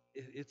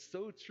it's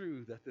so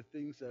true that the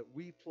things that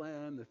we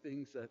plan, the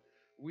things that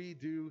we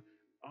do,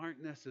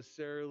 aren't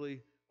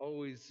necessarily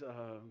always,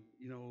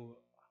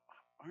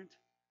 aren't,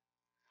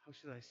 how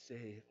should I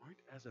say,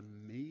 aren't as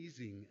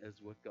amazing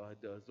as what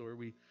God does, or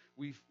we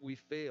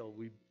fail,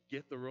 we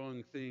get the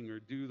wrong thing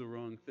or do the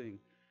wrong thing.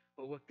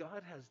 But what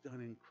God has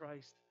done in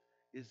Christ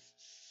is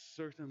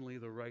certainly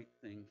the right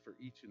thing for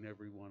each and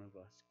every one of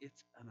us.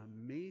 It's an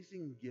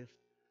amazing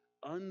gift,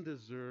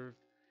 undeserved.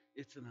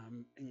 It's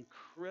an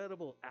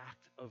incredible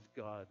act of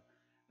God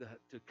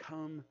that to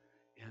come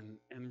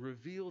and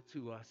reveal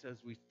to us,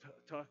 as we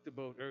talked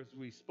about, or as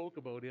we spoke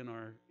about in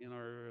our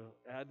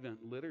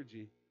Advent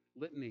litany,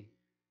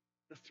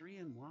 the 3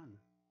 in 1,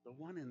 the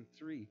 1 in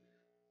 3.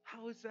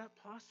 How is that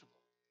possible?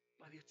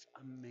 But it's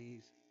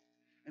amazing.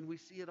 And we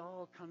see it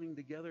all coming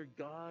together,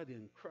 God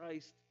in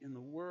Christ, in the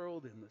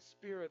world, in the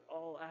Spirit,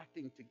 all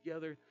acting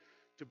together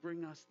to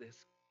bring us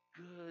this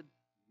good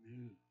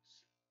news.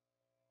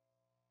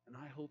 And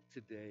I hope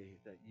today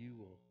that you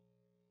will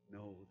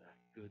know that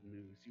good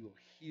news. You will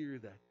hear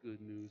that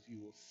good news.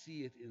 You will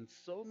see it in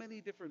so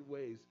many different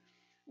ways,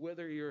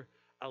 whether you're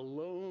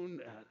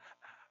alone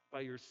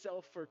by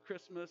yourself for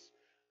Christmas,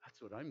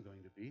 that's what I'm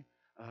going to be.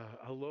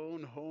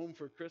 Alone home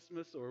for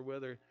Christmas, or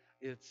whether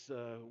it's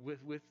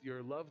with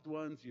your loved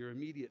ones, your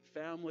immediate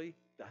family.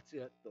 That's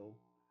it, though.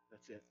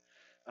 That's it.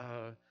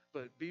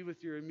 But be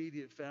with your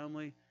immediate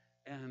family,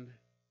 and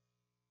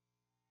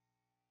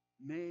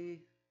may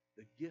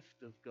the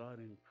gift of God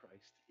in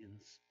Christ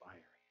inspire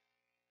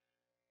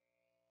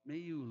you. May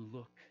you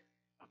look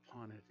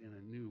upon it in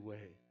a new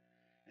way,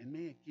 and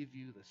may it give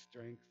you the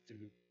strength to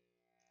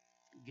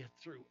get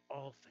through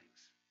all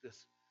things.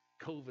 This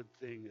COVID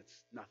thing,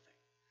 it's nothing.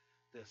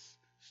 This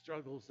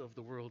struggles of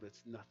the world,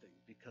 it's nothing,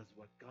 because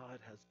what God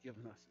has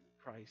given us in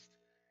Christ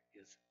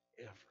is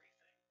everything.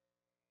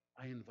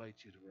 I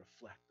invite you to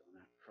reflect on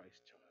that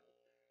Christ child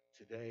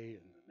today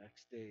and the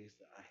next days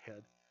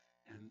ahead,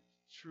 and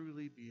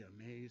truly be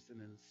amazed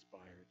and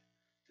inspired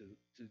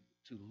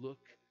to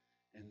look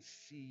and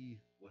see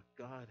what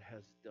God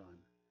has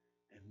done,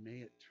 and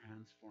may it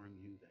transform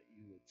you, that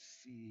you would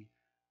see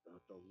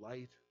the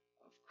light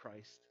of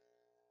Christ,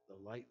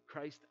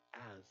 Christ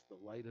as the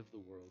light of the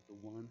world, the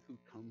one who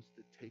comes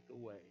to take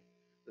away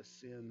the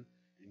sin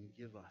and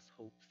give us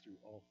hope through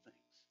all things.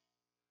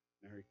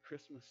 Merry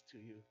Christmas to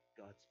you,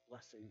 God's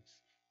blessings,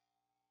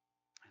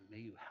 and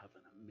may you have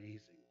an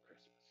amazing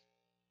Christmas.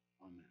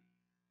 Amen.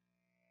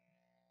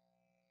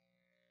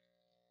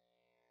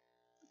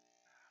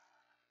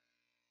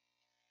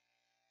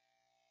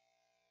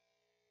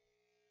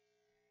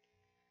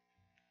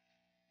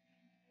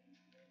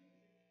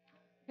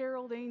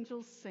 Herald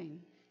angels sing.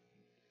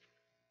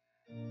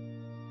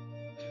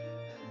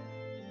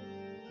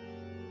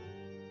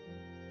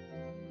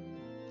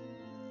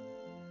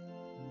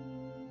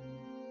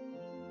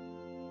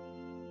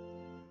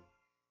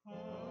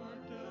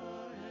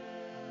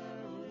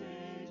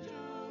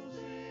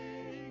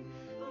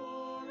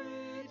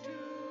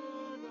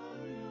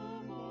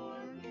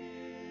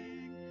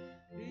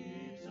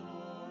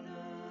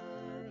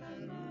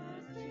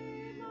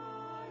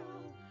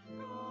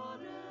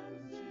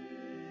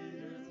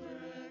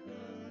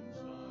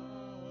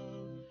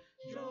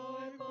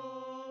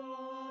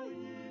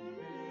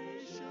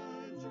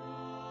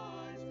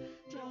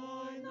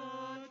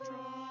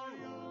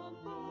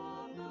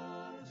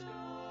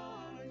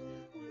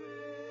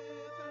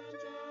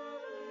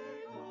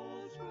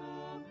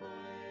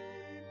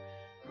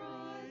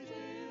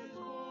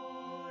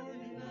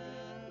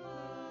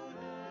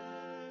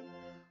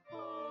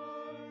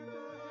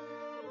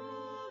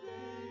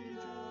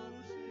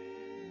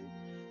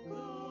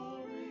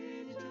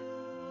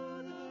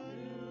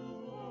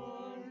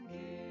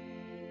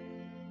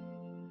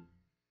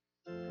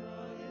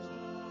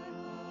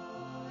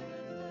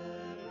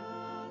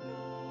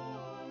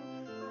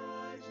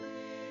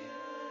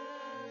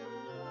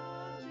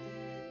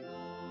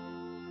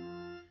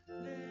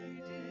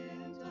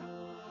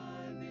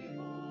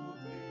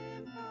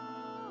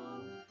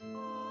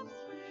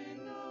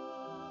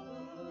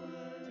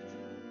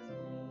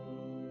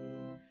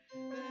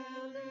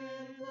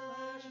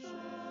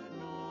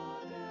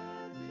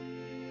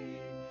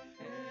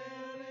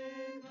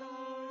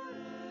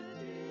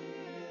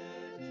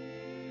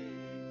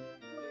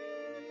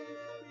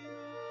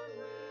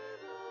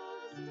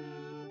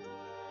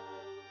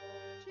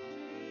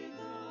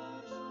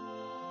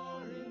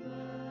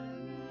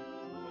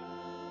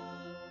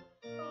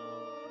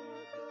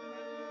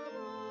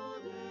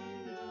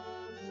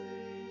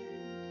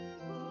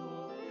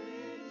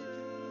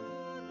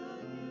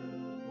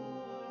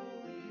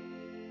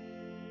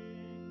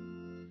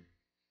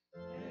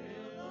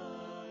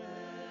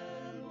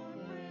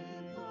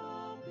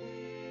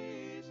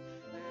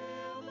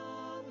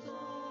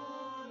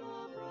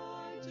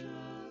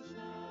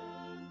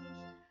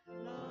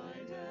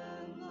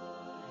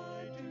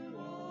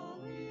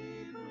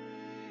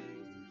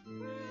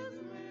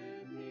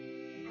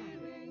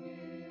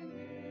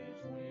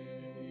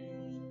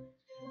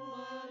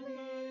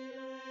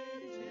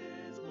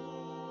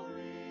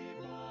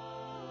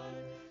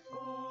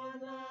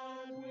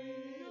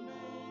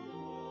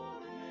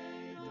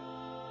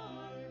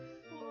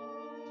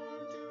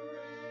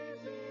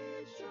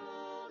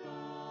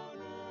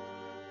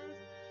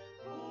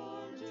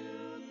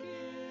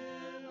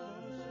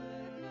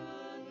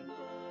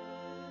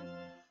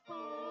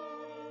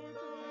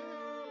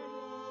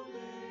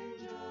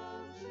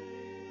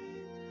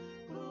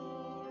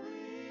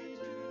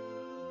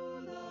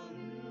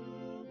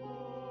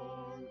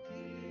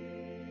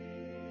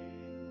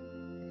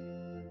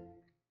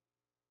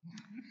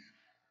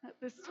 At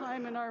this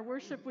time in our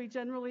worship, we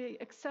generally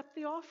accept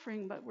the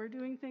offering, but we're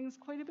doing things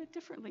quite a bit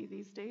differently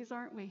these days,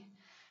 aren't we?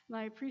 And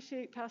I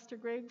appreciate Pastor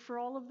Greg for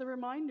all of the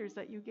reminders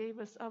that you gave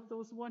us of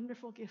those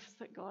wonderful gifts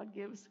that God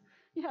gives.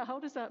 Yeah, how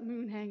does that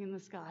moon hang in the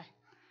sky?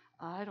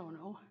 I don't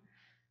know.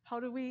 How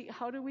do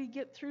we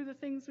get through the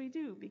things we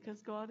do?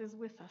 Because God is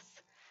with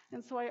us.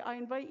 And so I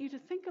invite you to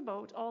think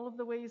about all of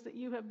the ways that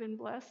you have been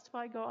blessed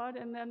by God,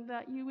 and then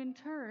that you in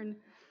turn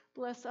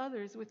bless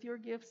others with your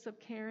gifts of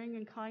caring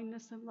and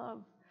kindness and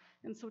love.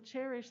 And so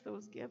cherish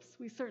those gifts.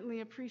 We certainly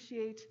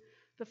appreciate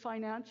the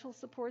financial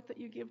support that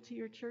you give to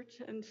your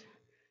church and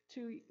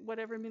to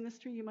whatever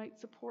ministry you might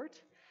support.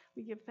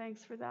 We give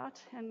thanks for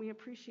that, and we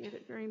appreciate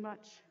it very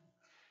much.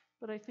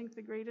 But I think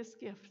the greatest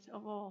gift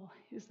of all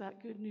is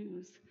that good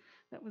news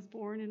that was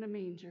born in a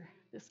manger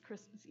this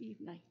Christmas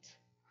Eve night.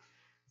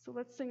 So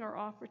let's sing our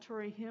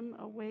offertory hymn,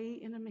 Away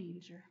in a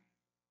Manger.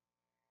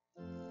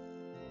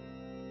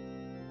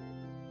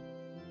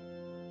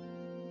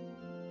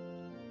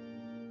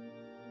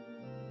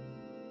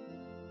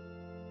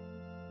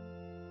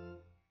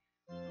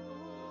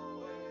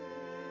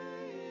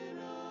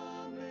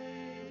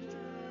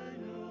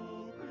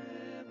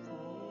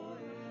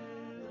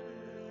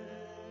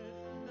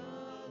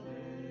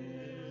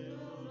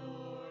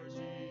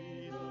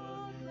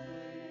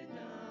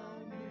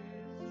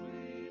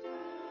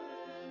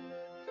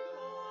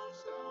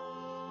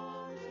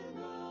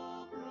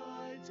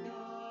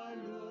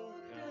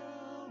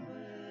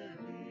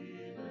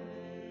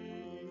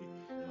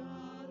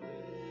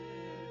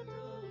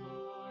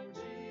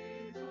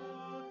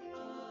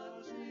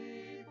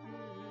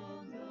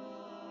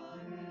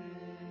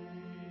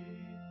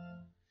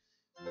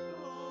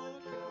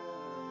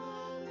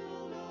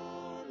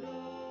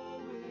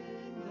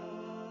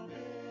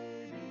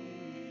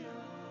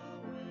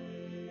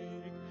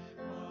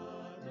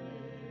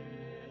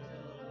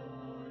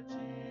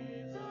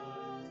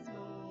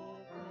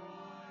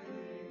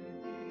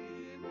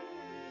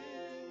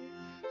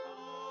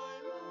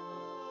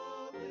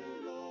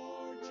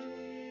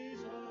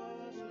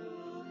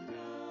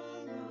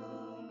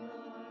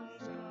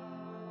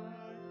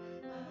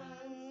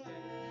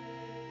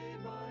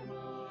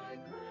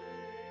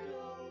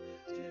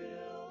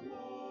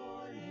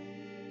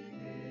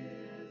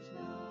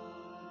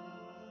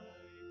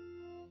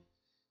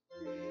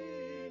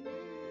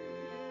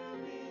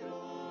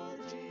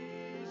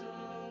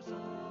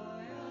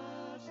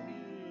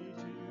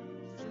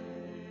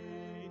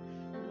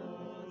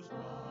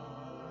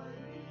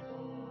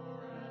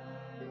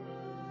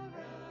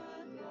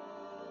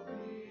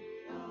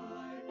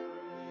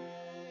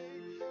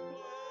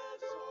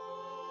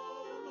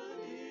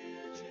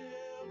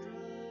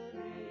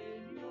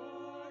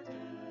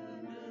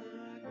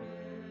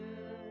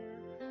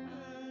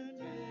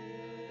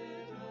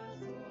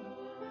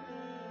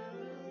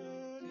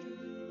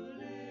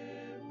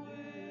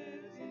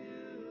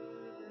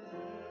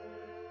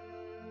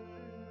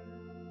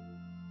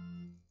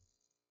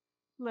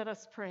 Let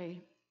us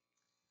pray.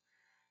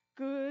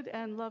 Good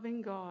and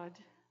loving God,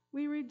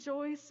 we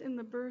rejoice in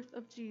the birth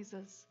of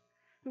Jesus,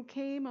 who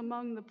came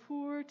among the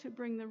poor to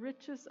bring the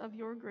riches of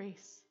your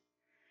grace.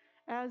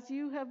 As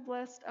you have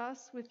blessed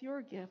us with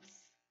your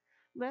gifts,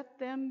 let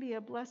them be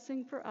a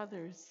blessing for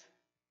others.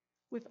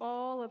 With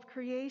all of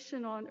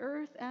creation on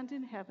earth and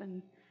in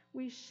heaven,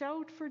 we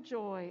shout for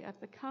joy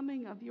at the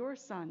coming of your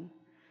Son,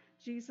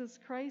 Jesus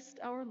Christ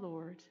our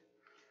Lord.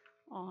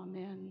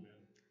 Amen.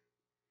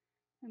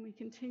 And we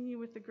continue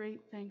with the great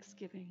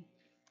thanksgiving.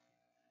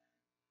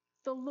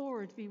 The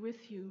Lord be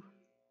with you.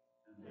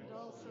 And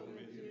also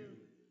with you.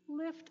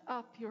 Lift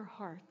up your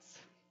hearts.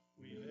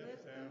 We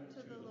lift them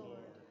to the Lord.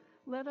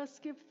 Let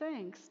us give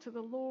thanks to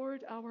the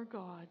Lord our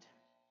God.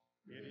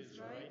 It is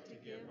right to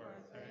give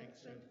our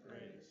thanks and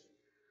praise.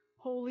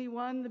 Holy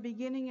One, the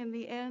beginning and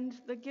the end,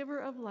 the giver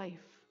of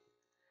life,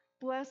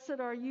 blessed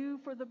are you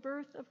for the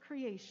birth of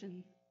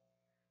creation.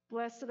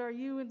 Blessed are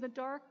you in the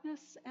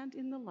darkness and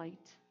in the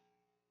light.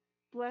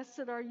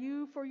 Blessed are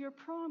you for your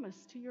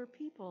promise to your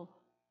people.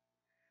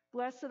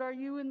 Blessed are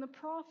you in the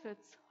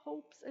prophets'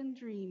 hopes and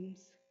dreams.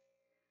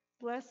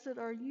 Blessed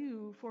are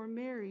you for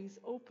Mary's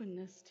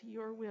openness to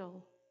your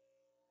will.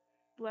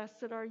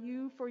 Blessed are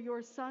you for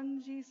your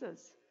Son,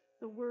 Jesus,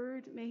 the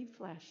Word made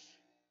flesh.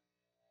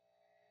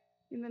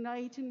 In the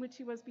night in which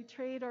he was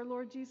betrayed, our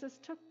Lord Jesus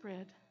took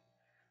bread,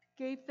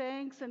 gave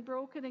thanks and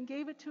broke it, and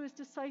gave it to his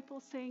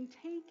disciples, saying,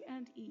 "Take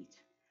and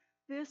eat.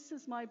 This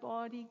is my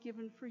body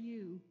given for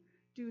you.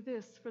 Do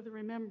this for the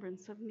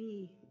remembrance of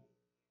me."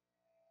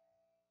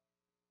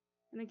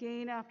 And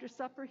again, after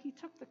supper, he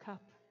took the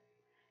cup,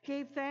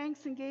 gave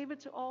thanks, and gave it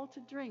to all to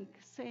drink,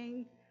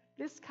 saying,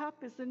 "This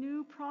cup is the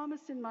new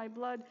promise in my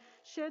blood,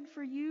 shed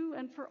for you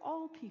and for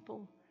all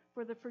people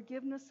for the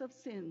forgiveness of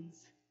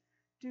sins.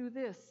 Do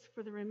this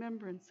for the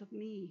remembrance of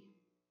me."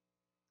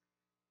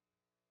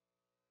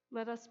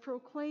 Let us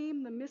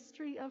proclaim the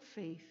mystery of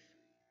faith.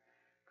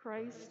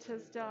 Christ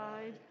has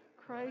died,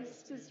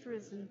 Christ is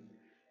risen,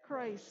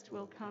 Christ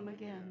will come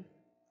again.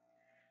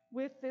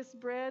 With this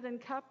bread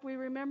and cup, we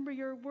remember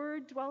your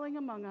word dwelling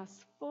among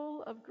us,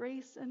 full of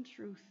grace and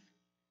truth.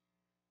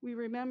 We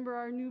remember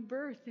our new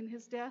birth in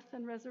his death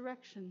and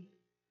resurrection,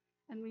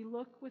 and we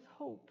look with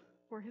hope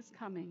for his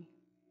coming.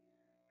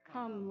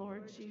 Come,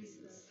 Lord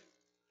Jesus.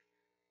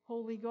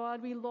 Holy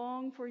God, we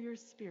long for your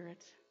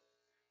Spirit.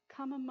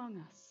 Come among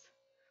us.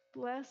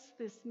 Bless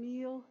this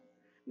meal.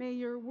 May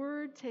your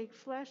word take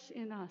flesh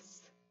in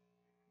us.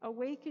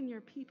 Awaken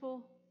your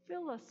people.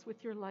 Fill us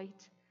with your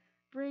light.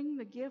 Bring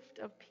the gift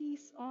of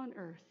peace on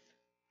earth.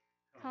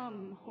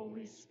 Come,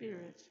 Holy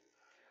Spirit.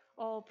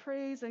 All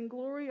praise and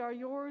glory are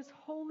yours,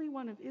 Holy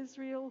One of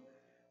Israel,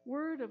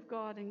 Word of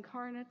God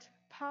incarnate,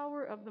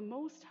 power of the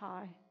Most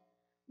High,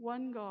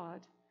 one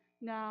God,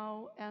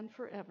 now and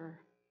forever.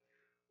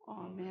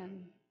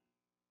 Amen.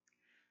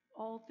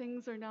 All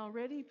things are now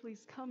ready.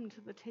 Please come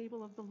to the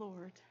table of the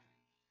Lord.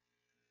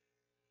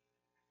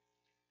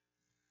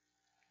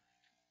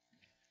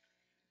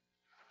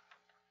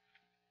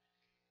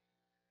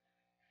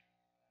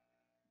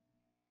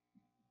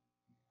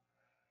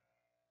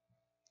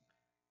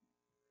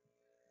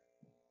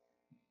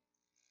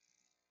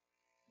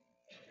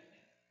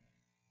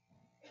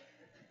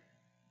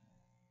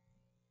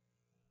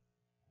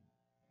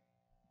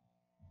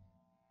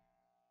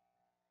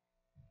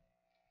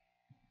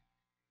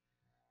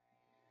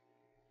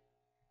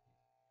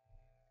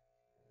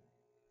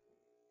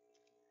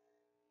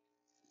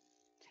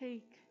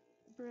 Take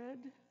bread,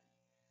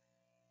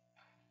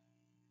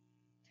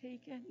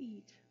 take and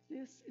eat.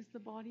 This is the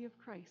body of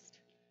Christ,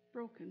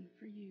 broken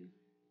for you.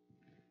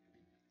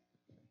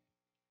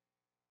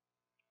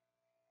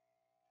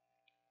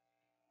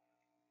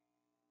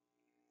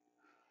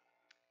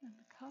 And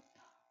the cup,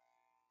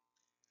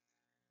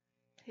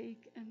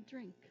 take and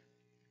drink.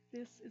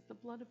 This is the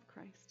blood of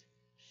Christ,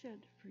 shed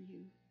for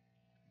you.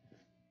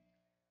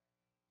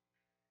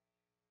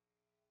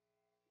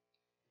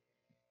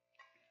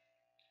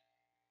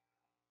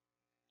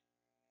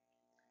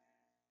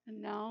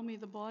 And now may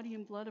the body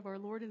and blood of our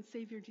Lord and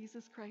Savior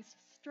Jesus Christ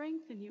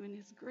strengthen you in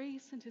his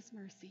grace and his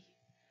mercy.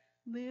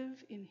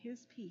 Live in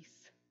his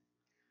peace.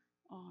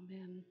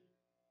 Amen.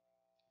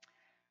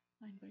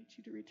 I invite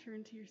you to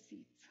return to your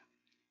seats.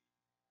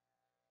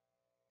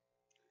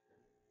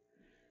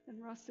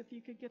 And Russ, if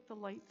you could get the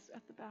lights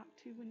at the back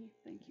too,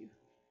 thank you.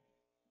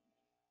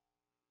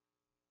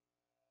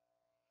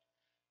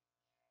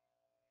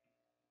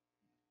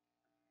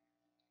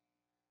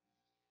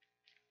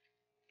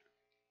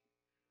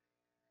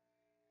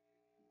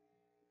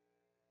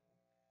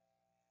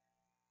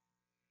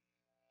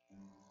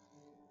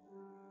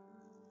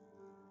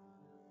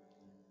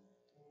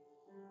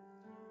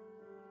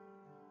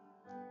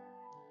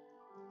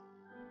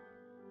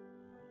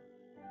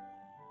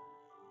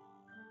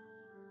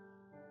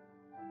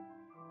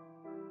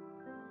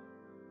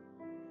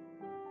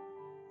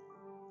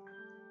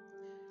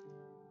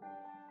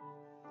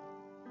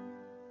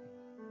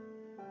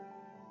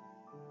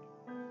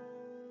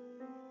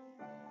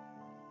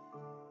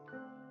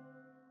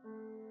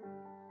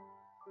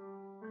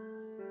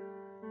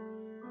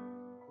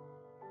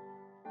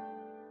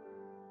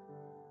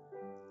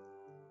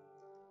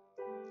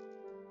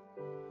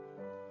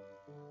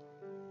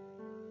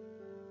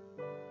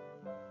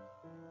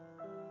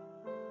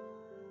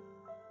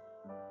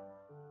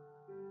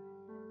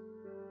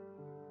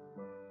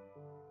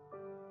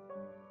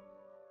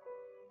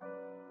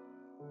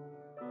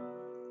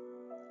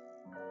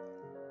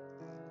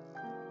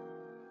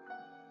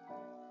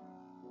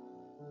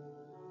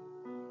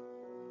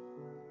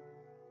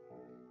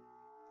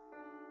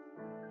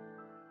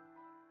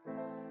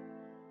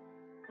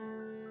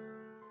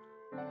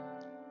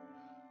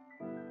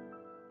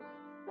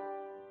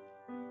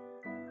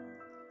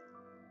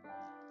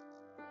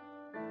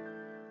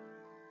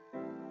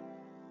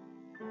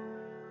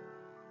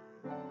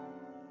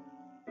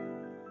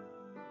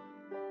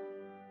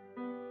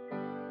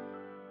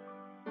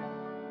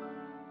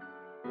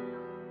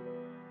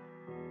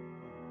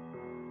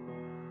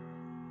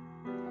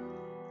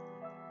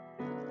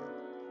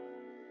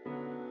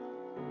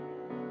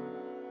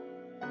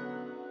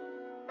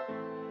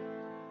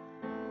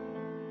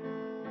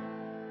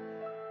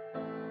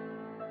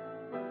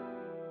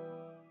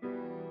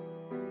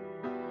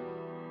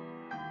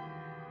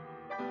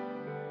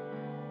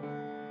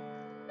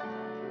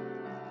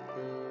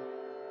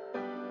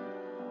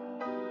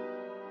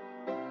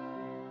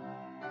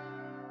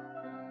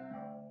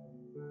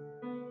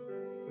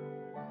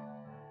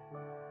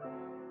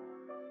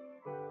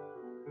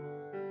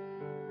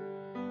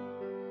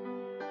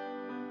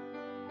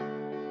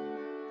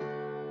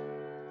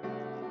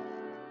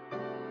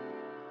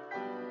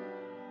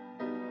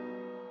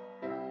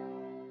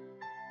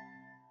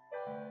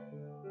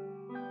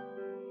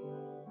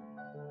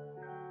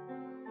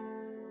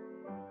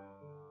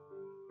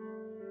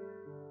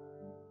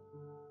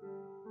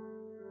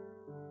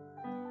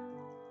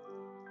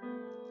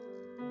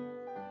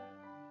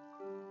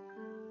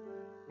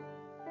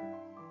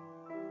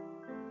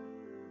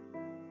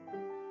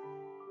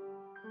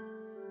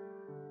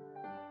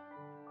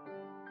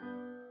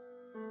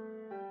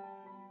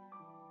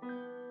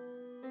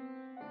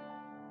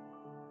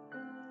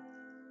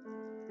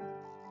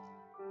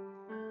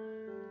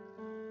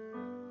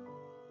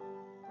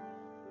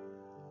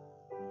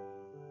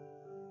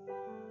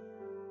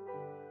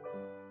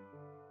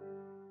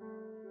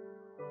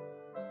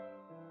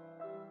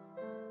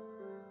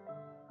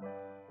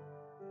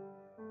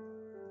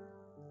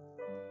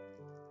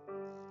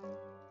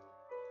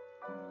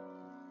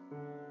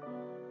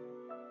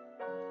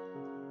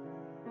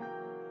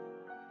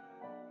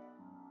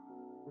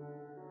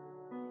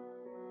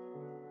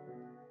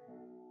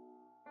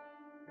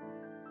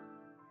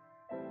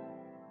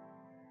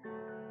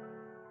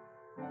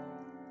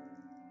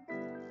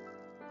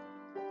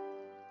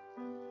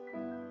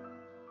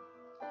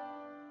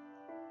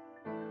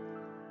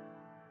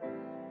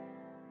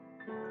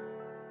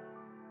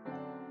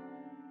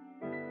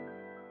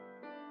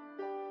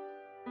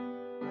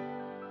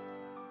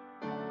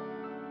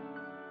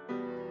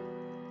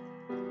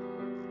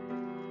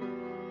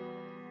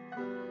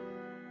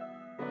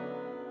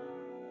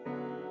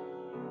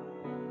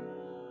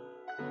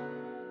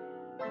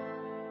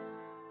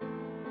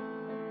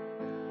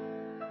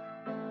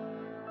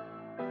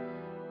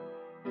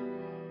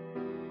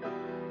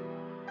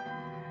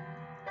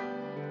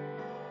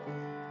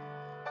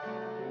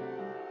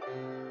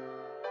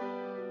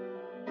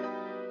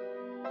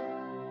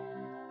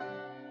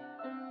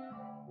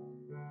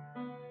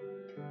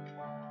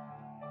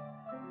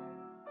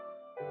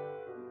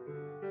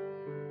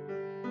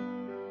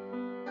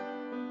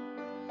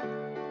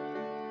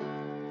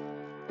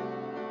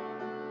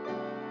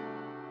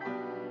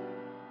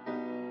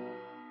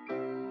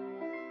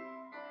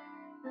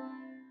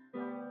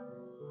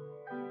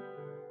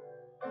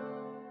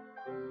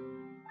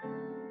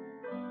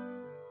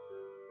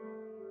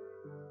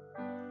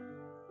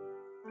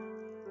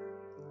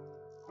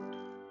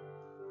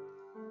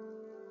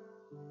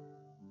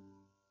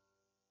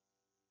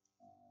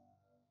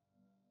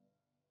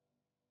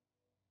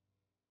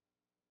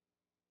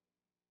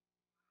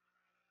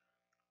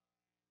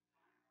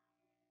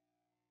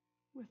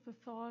 with the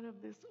thought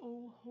of this,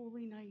 oh,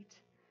 holy night,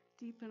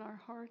 deep in our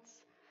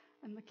hearts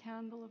and the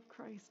candle of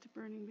Christ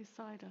burning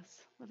beside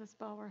us, let us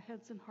bow our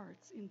heads and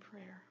hearts in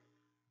prayer.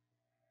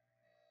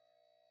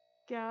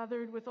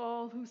 Gathered with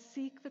all who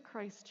seek the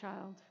Christ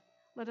child,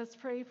 let us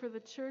pray for the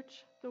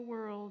church, the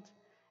world,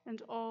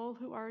 and all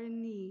who are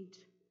in need,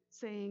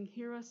 saying,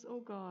 "Hear us,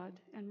 O God,"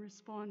 and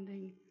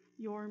responding,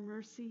 "Your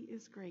mercy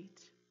is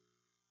great."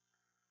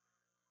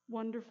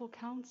 Wonderful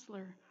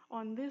Counselor,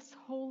 on this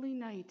holy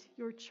night,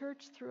 your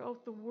church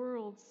throughout the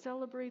world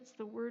celebrates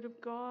the Word of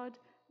God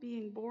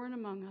being born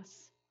among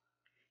us.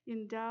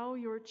 Endow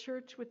your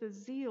church with a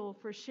zeal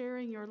for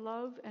sharing your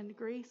love and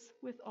grace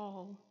with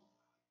all.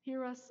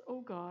 Hear us,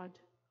 O God.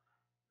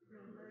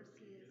 Your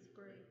mercy is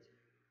great.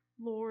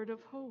 Lord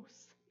of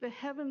hosts, the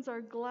heavens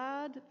are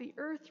glad, the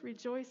earth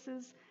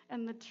rejoices,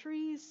 and the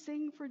trees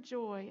sing for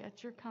joy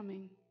at your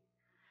coming.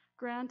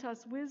 Grant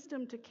us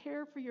wisdom to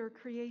care for your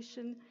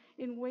creation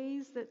in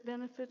ways that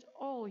benefit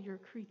all your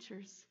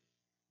creatures.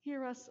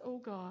 Hear us, O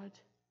God.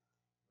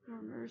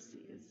 Your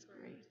mercy is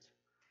great.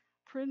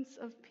 Prince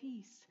of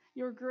Peace,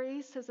 your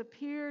grace has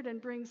appeared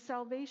and brings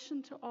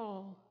salvation to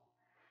all.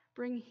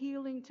 Bring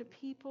healing to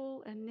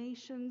people and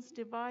nations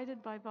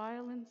divided by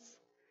violence.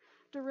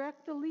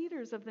 Direct the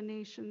leaders of the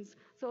nations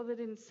so that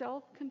in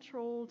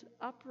self-controlled,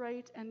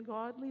 upright, and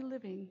godly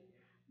living,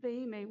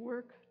 they may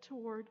work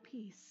toward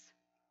peace.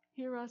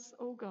 Hear us,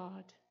 O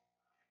God.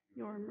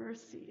 Your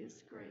mercy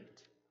is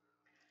great.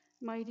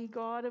 Mighty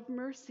God of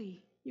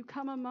mercy, you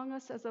come among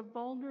us as a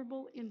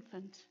vulnerable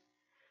infant.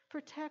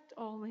 Protect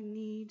all in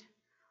need,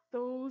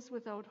 those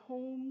without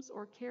homes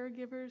or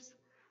caregivers,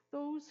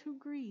 those who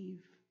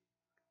grieve,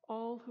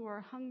 all who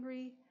are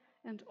hungry,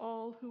 and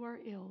all who are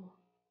ill.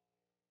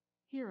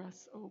 Hear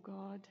us, O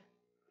God.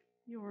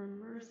 Your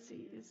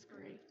mercy is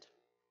great.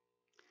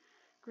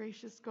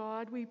 Gracious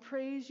God, we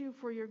praise you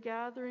for your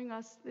gathering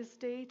us this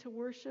day to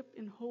worship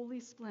in holy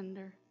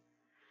splendor.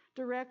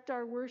 Direct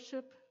our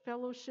worship,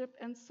 fellowship,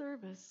 and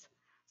service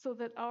so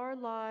that our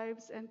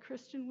lives and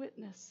Christian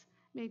witness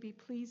may be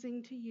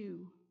pleasing to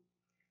you.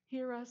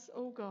 Hear us,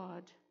 O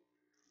God.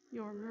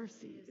 Your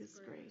mercy is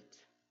great.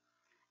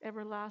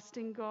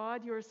 Everlasting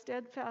God, your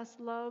steadfast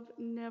love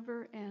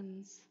never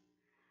ends.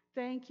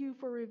 Thank you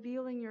for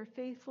revealing your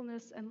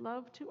faithfulness and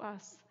love to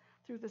us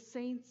through the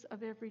saints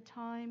of every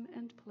time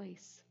and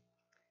place.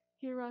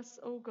 Hear us,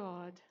 O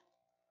God.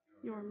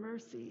 Your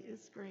mercy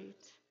is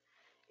great.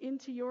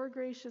 Into your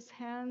gracious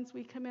hands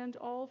we commend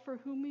all for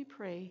whom we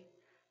pray,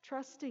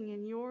 trusting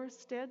in your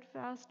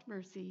steadfast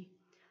mercy,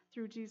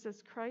 through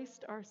Jesus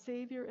Christ, our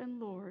Savior and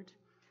Lord,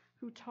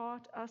 who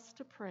taught us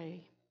to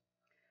pray.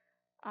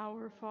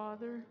 Our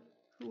Father,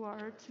 who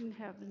art in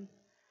heaven,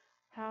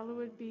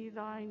 hallowed be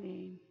thy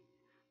name.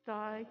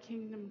 Thy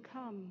kingdom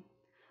come,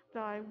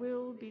 thy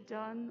will be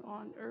done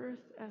on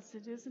earth as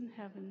it is in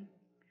heaven.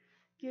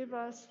 Give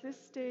us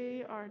this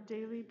day our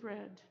daily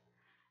bread,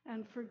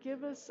 and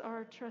forgive us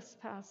our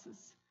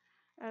trespasses,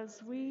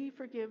 as we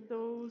forgive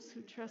those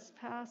who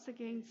trespass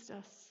against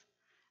us.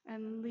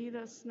 And lead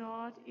us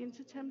not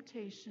into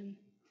temptation,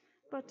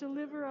 but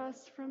deliver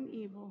us from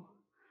evil.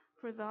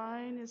 For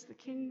thine is the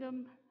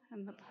kingdom,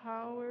 and the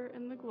power,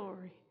 and the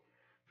glory,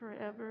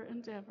 forever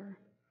and ever.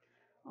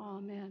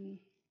 Amen.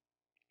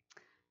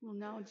 We'll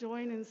now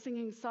join in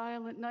singing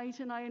Silent Night,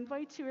 and I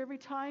invite you every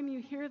time you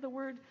hear the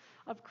word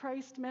of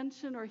Christ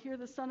mentioned or hear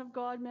the Son of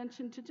God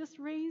mentioned to just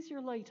raise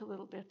your light a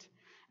little bit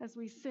as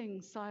we sing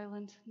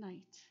Silent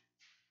Night.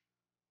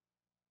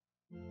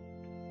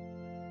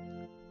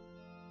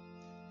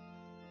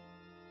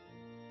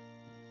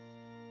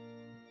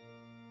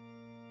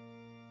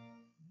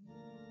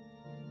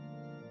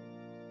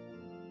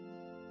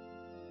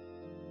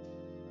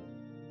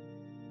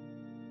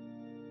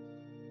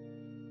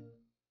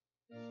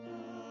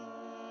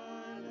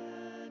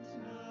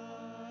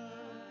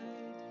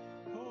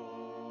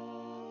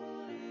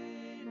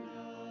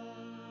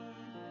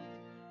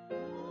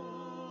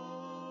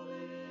 All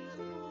is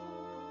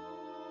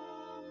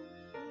calm,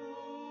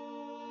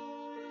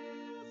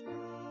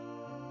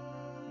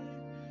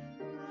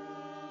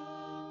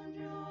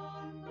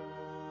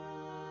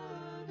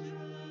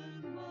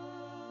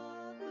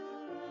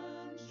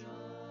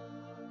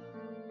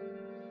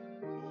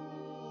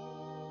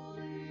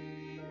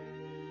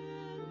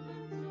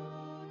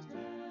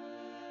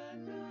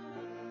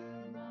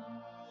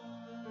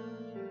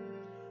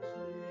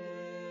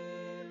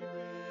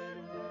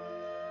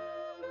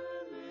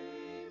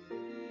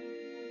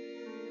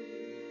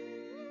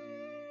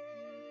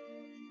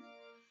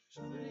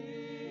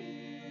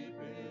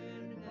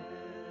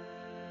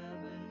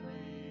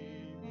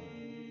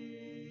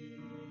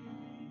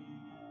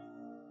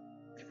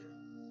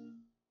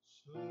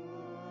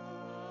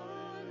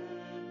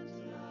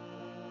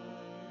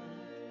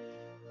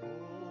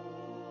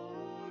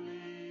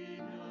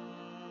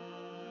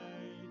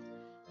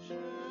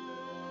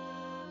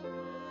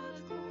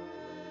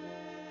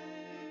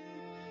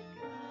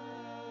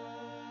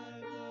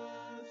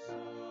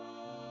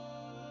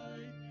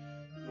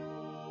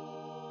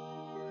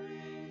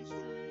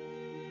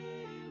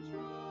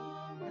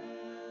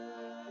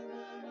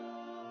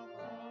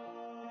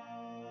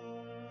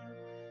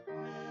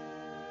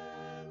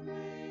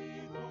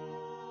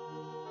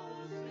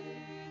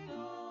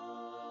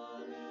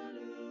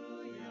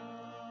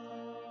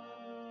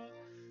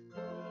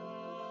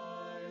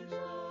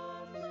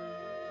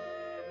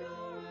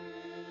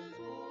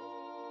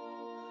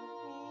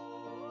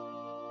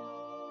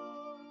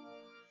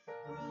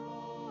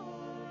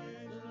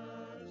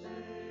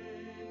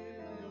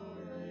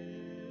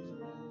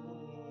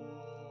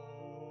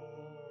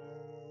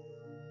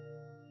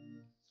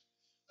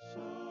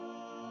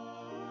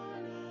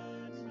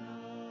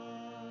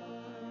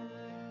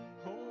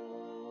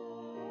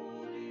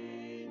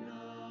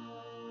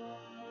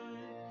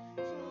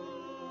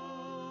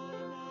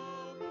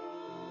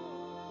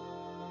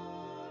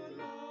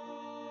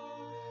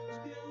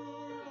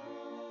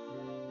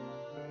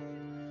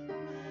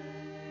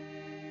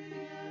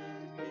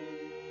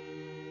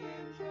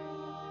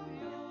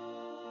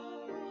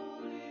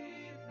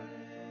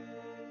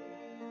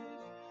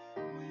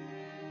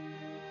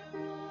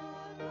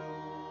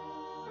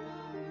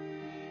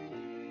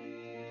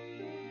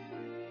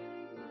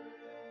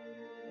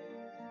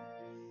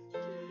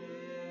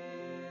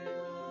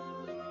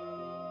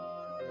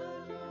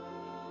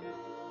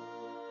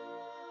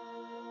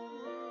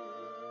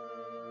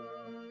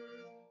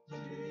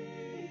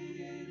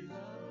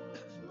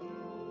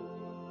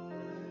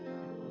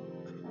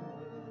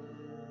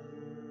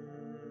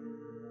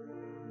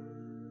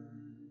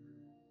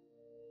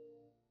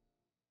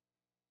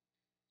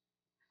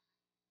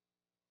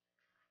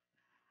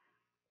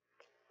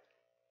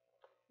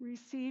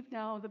 Receive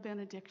now the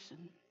benediction.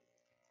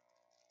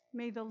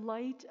 May the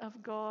light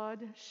of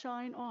God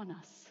shine on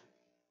us.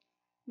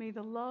 May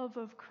the love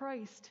of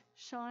Christ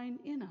shine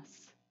in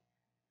us.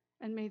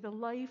 And may the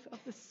life of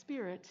the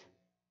Spirit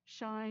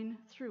shine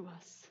through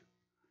us.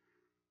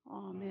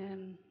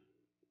 Amen.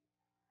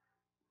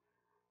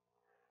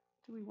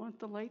 Do we want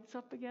the lights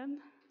up again?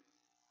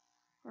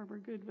 Or we're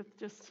good with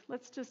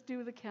let's just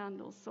do the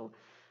candles. So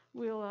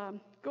we'll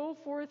go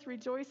forth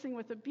rejoicing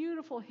with a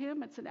beautiful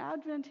hymn. It's an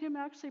Advent hymn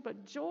actually,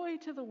 but joy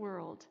to the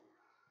world.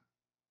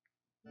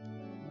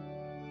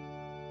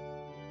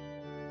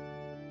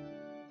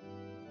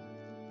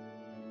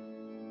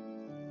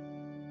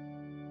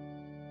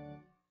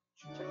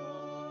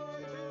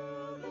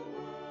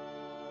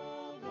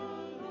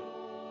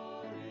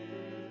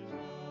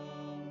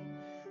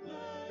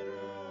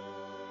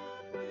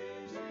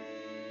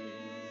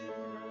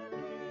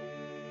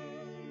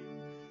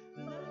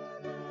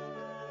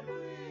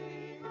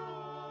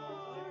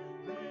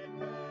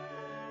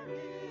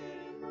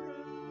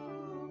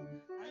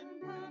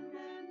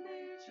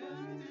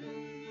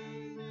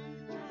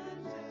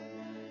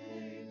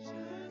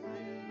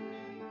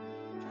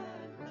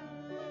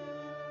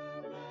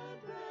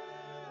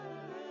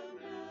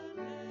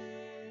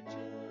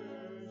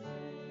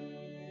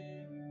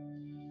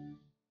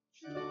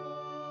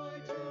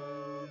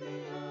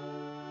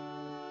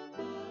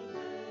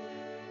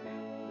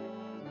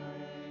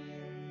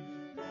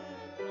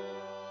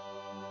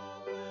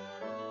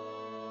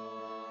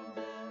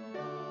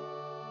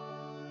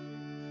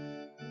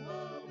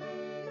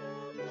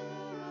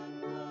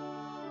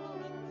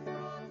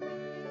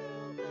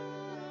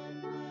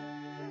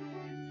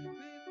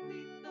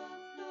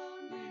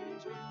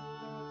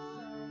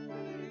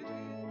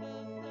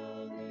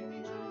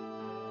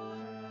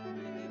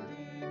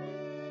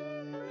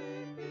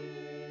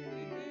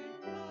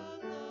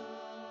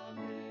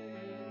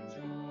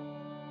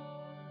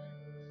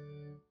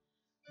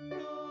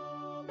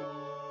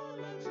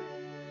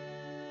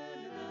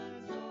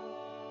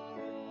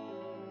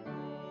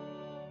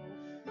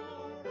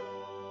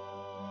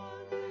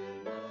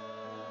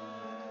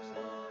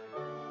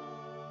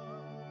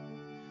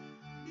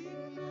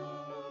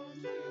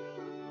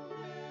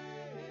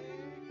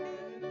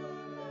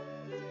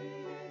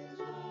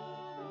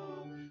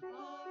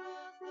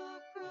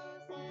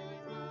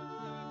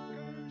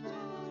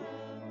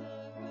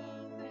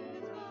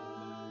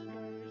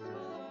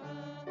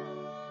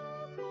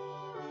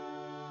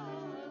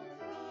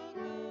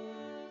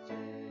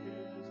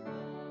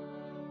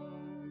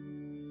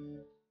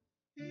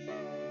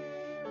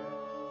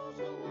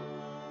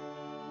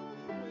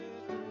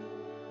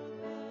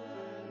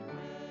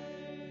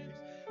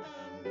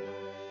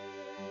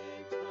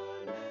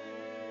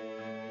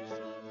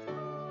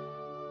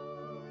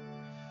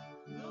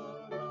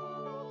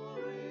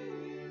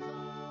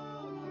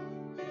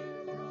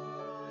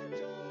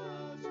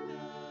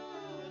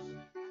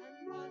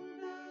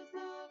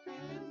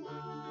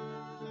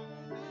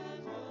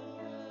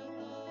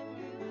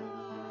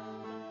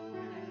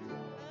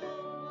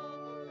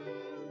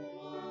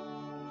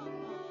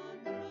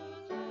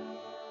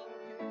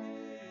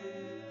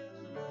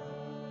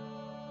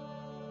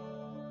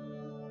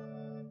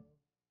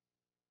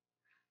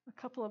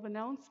 A couple of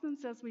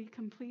announcements as we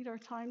complete our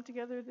time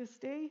together this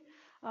day.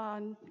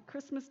 On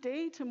Christmas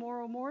Day,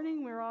 tomorrow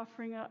morning, we're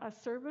offering a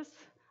service,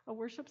 a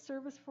worship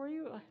service for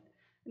you,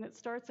 and it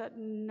starts at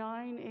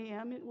 9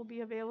 a.m. It will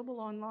be available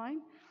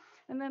online.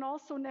 And then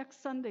also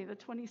next Sunday, the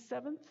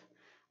 27th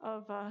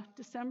of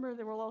December,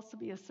 there will also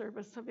be a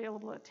service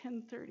available at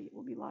 10:30. It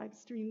will be live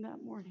streamed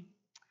that morning.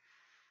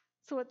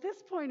 So at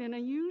this point in a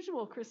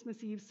usual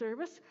Christmas Eve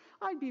service,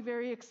 I'd be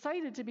very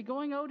excited to be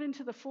going out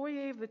into the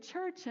foyer of the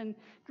church and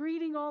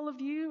greeting all of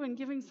you and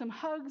giving some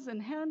hugs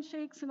and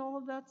handshakes and all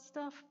of that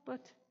stuff,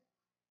 but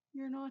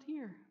you're not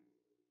here.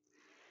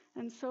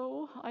 And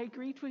so I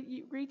greet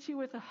you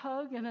with a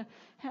hug and a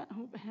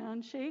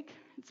handshake.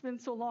 It's been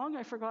so long,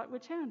 I forgot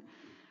which hand.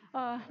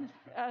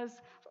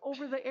 As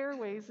over the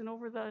airways and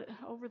over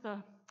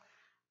the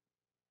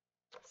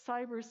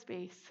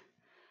cyberspace.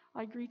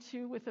 I greet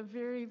you with a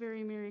very,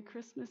 very Merry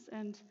Christmas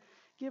and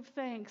give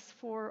thanks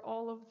for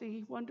all of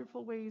the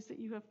wonderful ways that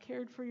you have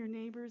cared for your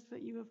neighbors,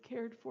 that you have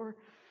cared for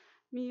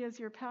me as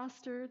your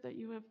pastor, that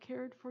you have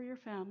cared for your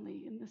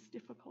family in this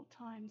difficult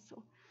time.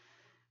 So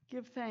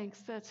give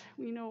thanks that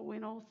we know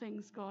in all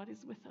things God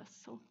is with us.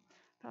 So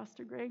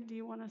Pastor Greg, do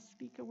you want to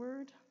speak a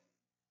word?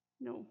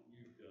 No.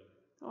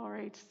 All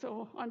right.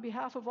 So on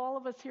behalf of all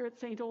of us here at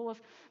St.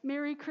 Olaf,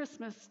 Merry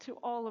Christmas to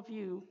all of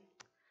you.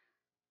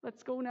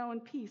 Let's go now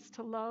in peace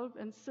to love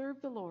and serve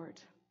the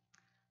Lord.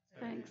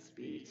 Thanks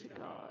be to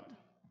God.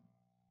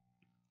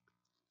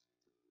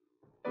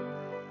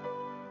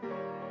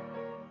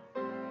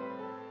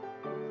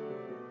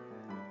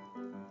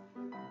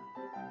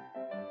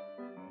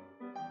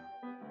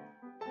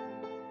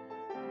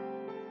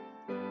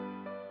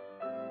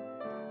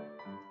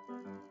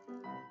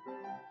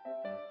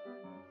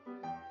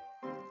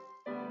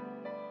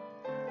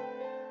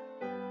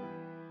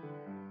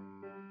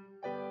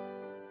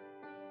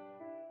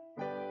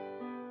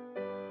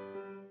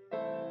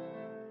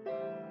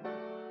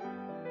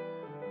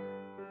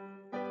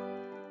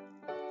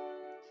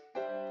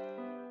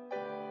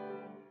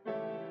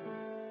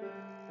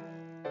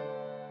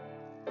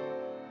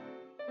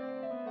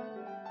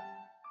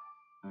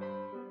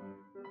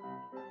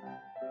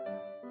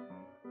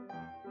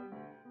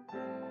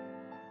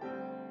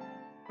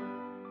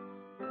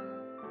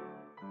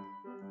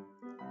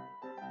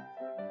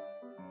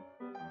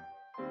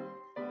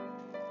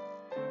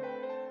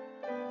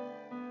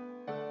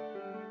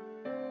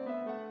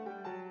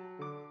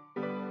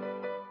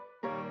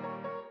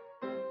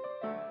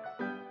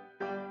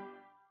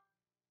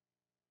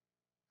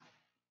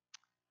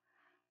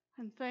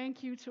 And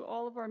thank you to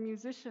all of our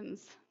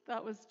musicians.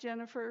 That was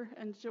Jennifer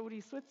and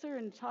Jody Switzer,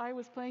 and Chai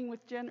was playing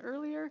with Jen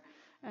earlier,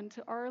 and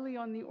to Arlie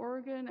on the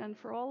organ, and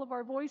for all of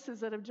our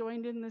voices that have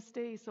joined in this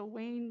day. So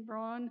Wayne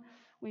Braun,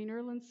 Wayne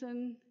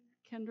Erlinson,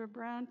 Kendra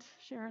Brandt,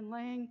 Sharon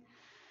Lang,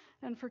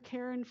 and for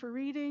Karen for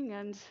reading.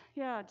 And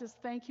yeah, just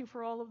thank you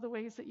for all of the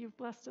ways that you've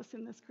blessed us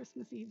in this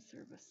Christmas Eve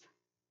service.